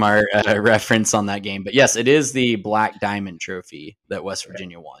reframe our reference on that game. But yes, it is the Black Diamond Trophy that West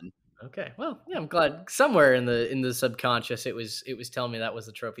Virginia won. Okay, well, yeah, I'm glad somewhere in the subconscious it was telling me that was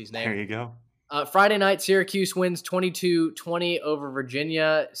the trophy's name. There you go. Friday night, Syracuse wins 22-20 over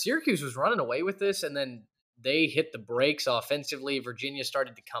Virginia. Syracuse was running away with this, and then they hit the brakes offensively. Virginia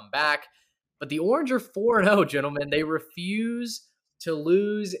started to come back. But the Orange are 4-0, gentlemen. They refuse to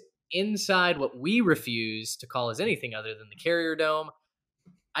lose inside what we refuse to call as anything other than the Carrier Dome.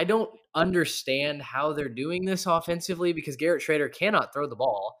 I don't understand how they're doing this offensively because Garrett Schrader cannot throw the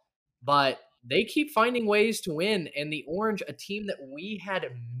ball, but they keep finding ways to win. And the Orange, a team that we had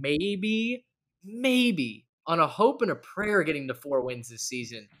maybe on a hope and a prayer getting to 4 wins this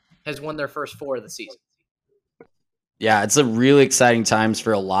season, has won their first 4 of the season. Yeah, it's a really exciting times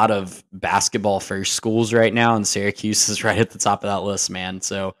for a lot of basketball first schools right now, and Syracuse is right at the top of that list, man.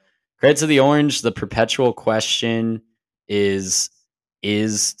 So credit to the Orange. The perpetual question is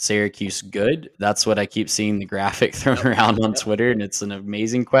Syracuse good? That's what I keep seeing the graphic thrown around on Twitter, and it's an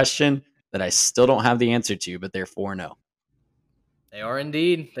amazing question that I still don't have the answer to, but they're 4-0. They are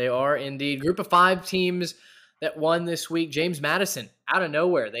indeed. They are indeed. Group of 5 teams that won this week. James Madison, out of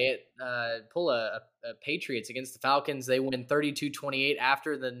nowhere, they pull a Patriots against the Falcons. They win 32-28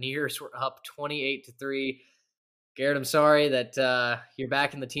 after the Nears were up 28-3. Garrett, I'm sorry that you're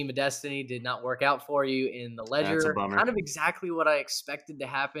back in the team of destiny. Did not work out for you in the Ledger. That's a bummer. Kind of exactly what I expected to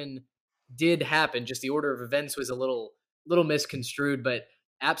happen did happen. Just the order of events was a little misconstrued, but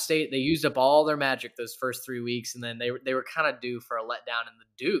App State, they used up all their magic those first 3 weeks, and then they were kind of due for a letdown. And the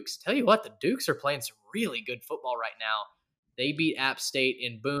Dukes, tell you what, the Dukes are playing some really good football right now. They beat App State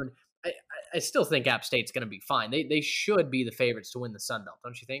in Boone. I still think App State's going to be fine. They should be the favorites to win the Sun Belt,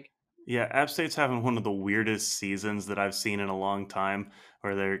 don't you think? Yeah, App State's having one of the weirdest seasons that I've seen in a long time,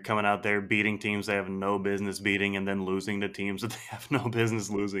 where they're coming out there beating teams they have no business beating and then losing to teams that they have no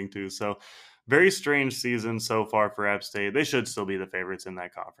business losing to. So very strange season so far for App State. They should still be the favorites in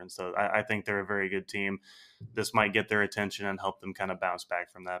that conference. So I think they're a very good team. This might get their attention and help them kind of bounce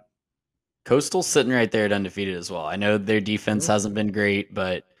back from that. Coastal's sitting right there at undefeated as well. I know their defense hasn't been great,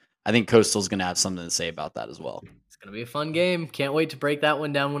 but I think Coastal's going to have something to say about that as well. It's going to be a fun game. Can't wait to break that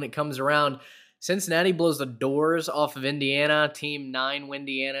one down when it comes around. Cincinnati blows the doors off of Indiana. Team 9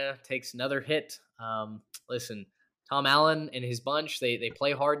 Windiana takes another hit. Listen, Tom Allen and his bunch, they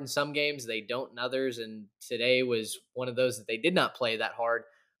play hard in some games. They don't in others, and today was one of those that they did not play that hard.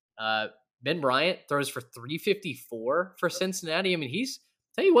 Ben Bryant throws for 354 for Cincinnati. I mean,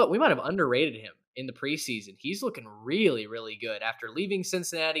 tell you what, we might have underrated him in the preseason. He's looking really, really good after leaving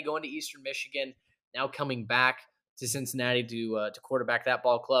Cincinnati, going to Eastern Michigan, now coming back to Cincinnati to quarterback that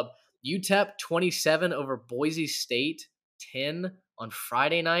ball club. UTEP 27 over Boise State 10 on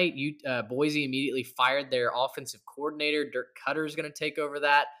Friday night. Boise immediately fired their offensive coordinator. Dirk Cutter is going to take over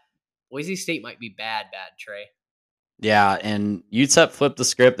that. Boise State might be bad, Trey. Yeah, and UTEP flipped the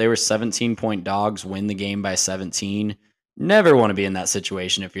script. They were 17-point dogs, win the game by 17. Never want to be in that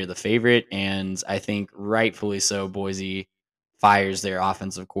situation if you're the favorite, and I think rightfully so, Boise fires their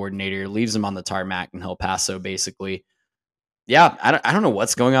offensive coordinator, leaves him on the tarmac in El Paso, basically. Yeah, I don't know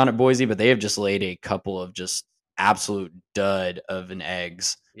what's going on at Boise, but they have just laid a couple of just absolute dud of an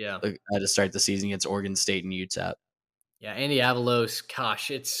eggs. Yeah, to start the season against Oregon State and UTEP. Yeah, Andy Avalos,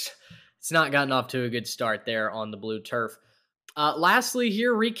 gosh, it's not gotten off to a good start there on the blue turf. Lastly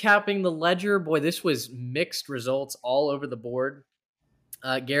here, recapping the Ledger. Boy, this was mixed results all over the board.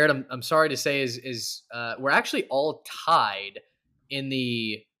 Garrett, I'm sorry to say is we're actually all tied in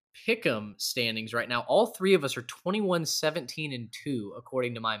the Pick'em standings right now. All 3 of us are 21-17-2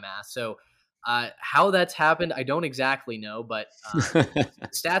 according to my math. So how that's happened, I don't exactly know, but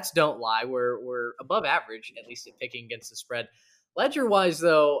stats don't lie. We're above average, at least at picking against the spread. Ledger-wise,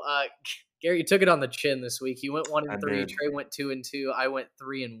 though, Gary, you took it on the chin this week. You went 1-3. Trey went 2-2. I went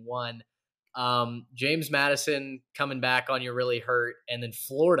 3-1. James Madison coming back on you really hurt, and then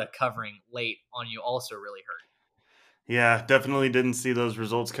Florida covering late on you also really hurt. Yeah, definitely didn't see those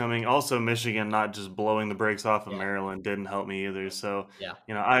results coming. Also, Michigan not just blowing the brakes off of Maryland didn't help me either. So,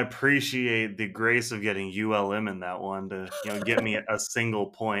 I appreciate the grace of getting ULM in that one to, get me a single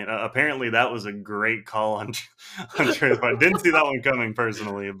point. Apparently, that was a great call on Trey's part. Didn't see that one coming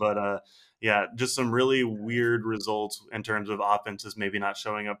personally, but just some really weird results in terms of offenses maybe not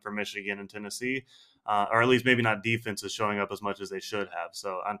showing up for Michigan and Tennessee, or at least maybe not defenses showing up as much as they should have.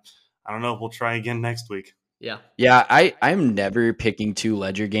 So, I don't know. We'll try again next week. Yeah. I'm never picking 2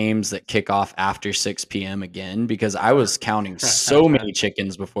 Ledger games that kick off after 6 p.m. again, because I was counting so many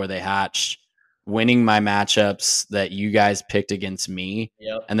chickens before they hatched, winning my matchups that you guys picked against me,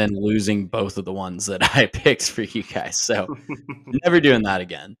 and then losing both of the ones that I picked for you guys. So never doing that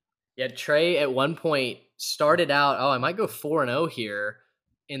again. Yeah, Trey at one point started out, I might go 4-0 here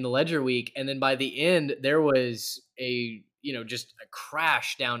in the Ledger week. And then by the end, there was just a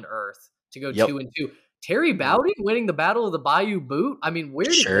crash down to earth to go 2-2. Terry Bowden winning the Battle of the Bayou Boot. I mean, where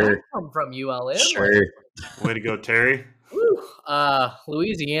did that come from, ULM? Sure. Way to go, Terry.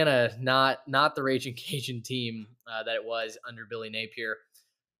 Louisiana, not the Raging Cajun team that it was under Billy Napier.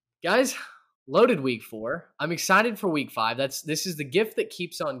 Guys, loaded week 4. I'm excited for week 5. This is the gift that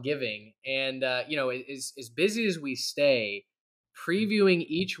keeps on giving. And, as busy as we stay, previewing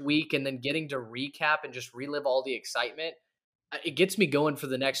each week and then getting to recap and just relive all the excitement, it gets me going for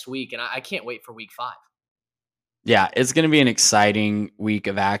the next week. And I can't wait for week 5. Yeah, it's going to be an exciting week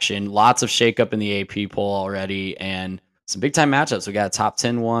of action. Lots of shakeup in the AP poll already and some big-time matchups. We got a top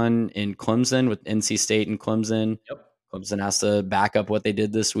 10 one in Clemson with NC State and Clemson. Yep. Clemson has to back up what they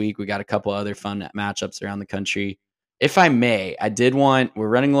did this week. We got a couple other fun matchups around the country. If I may, we're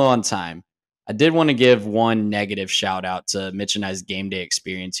running low on time. I did want to give one negative shout out to Mitch and I's game day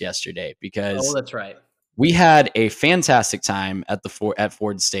experience yesterday because that's right. We had a fantastic time at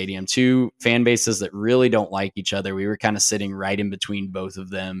Ford Stadium. 2 fan bases that really don't like each other. We were kind of sitting right in between both of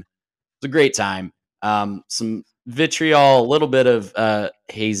them. It was a great time. Some vitriol, a little bit of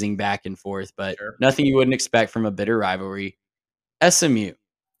hazing back and forth, but nothing you wouldn't expect from a bitter rivalry. SMU,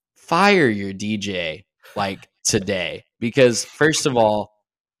 fire your DJ like today, because first of all,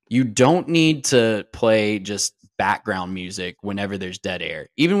 you don't need to play just background music whenever there's dead air.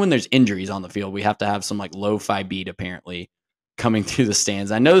 Even when there's injuries on the field, we have to have some like lo-fi beat apparently coming through the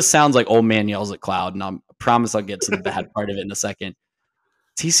stands. I know this sounds like old man yells at cloud, and I promise I'll get to the bad part of it in a second.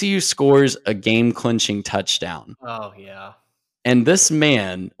 TCU scores a game-clinching touchdown. Oh, yeah. And this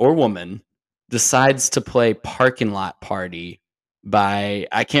man or woman decides to play Parking Lot Party by,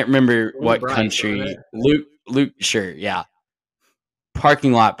 I can't remember what country. Luke, sure, yeah.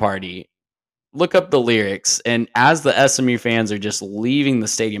 Parking Lot Party. Look up the lyrics, and as the SMU fans are just leaving the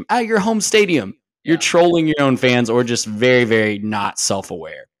stadium, at your home stadium, you're trolling your own fans or just very, very not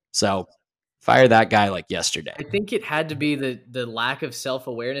self-aware. So fire that guy like yesterday. I think it had to be the lack of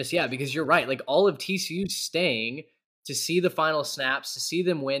self-awareness. Yeah, because you're right. Like all of TCU staying to see the final snaps, to see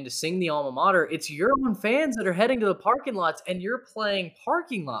them win, to sing the alma mater. It's your own fans that are heading to the parking lots, and you're playing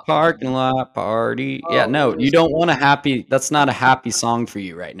Parking Lot Party. Yeah, no, you don't want that's not a happy song for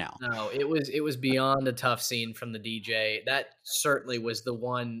you right now. No, it was beyond a tough scene from the DJ. That certainly was the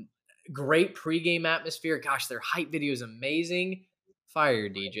one great pregame atmosphere. Gosh, their hype video is amazing. Fire your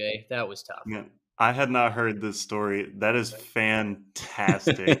DJ. That was tough. Yeah. I had not heard this story. That is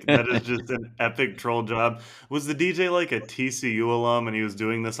fantastic. That is just an epic troll job. Was the DJ like a TCU alum and he was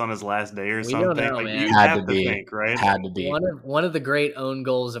doing this on his last day or something? Don't know, like, man. You have to think, right? Had to be. One of the great own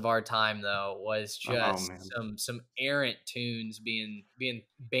goals of our time, though, was just some errant tunes being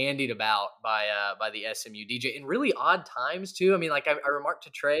bandied about by the SMU DJ in really odd times too. I mean, like I remarked to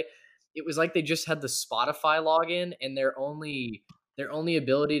Trey, it was like they just had the Spotify login and their only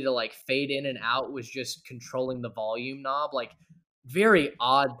ability to like fade in and out was just controlling the volume knob. Like very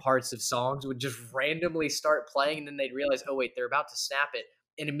odd parts of songs would just randomly start playing, and then they'd realize, oh wait, they're about to snap it,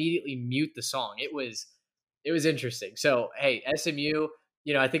 and immediately mute the song. It was interesting. So hey, SMU,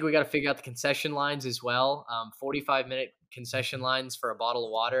 I think we got to figure out the concession lines as well. 45-minute concession lines for a bottle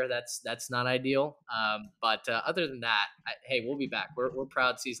of water. That's not ideal. But other than that, hey, we'll be back. We're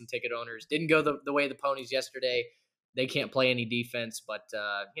proud season ticket owners. Didn't go the way of the Ponies yesterday. They can't play any defense, but,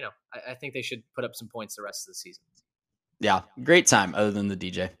 I think they should put up some points the rest of the season. Yeah, great time other than the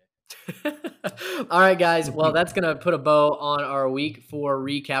DJ. All right, guys. Well, that's going to put a bow on our week 4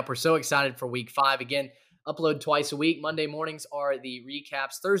 recap. We're so excited for week 5. Again, upload twice a week. Monday mornings are the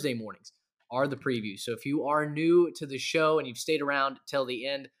recaps. Thursday mornings are the previews. So if you are new to the show and you've stayed around till the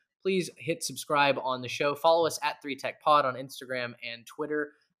end, please hit subscribe on the show. Follow us at 3TechPod on Instagram and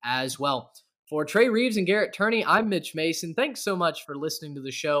Twitter as well. For Trey Reeves and Garrett Turney, I'm Mitch Mason. Thanks so much for listening to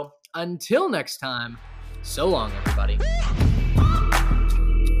the show. Until next time, so long, everybody.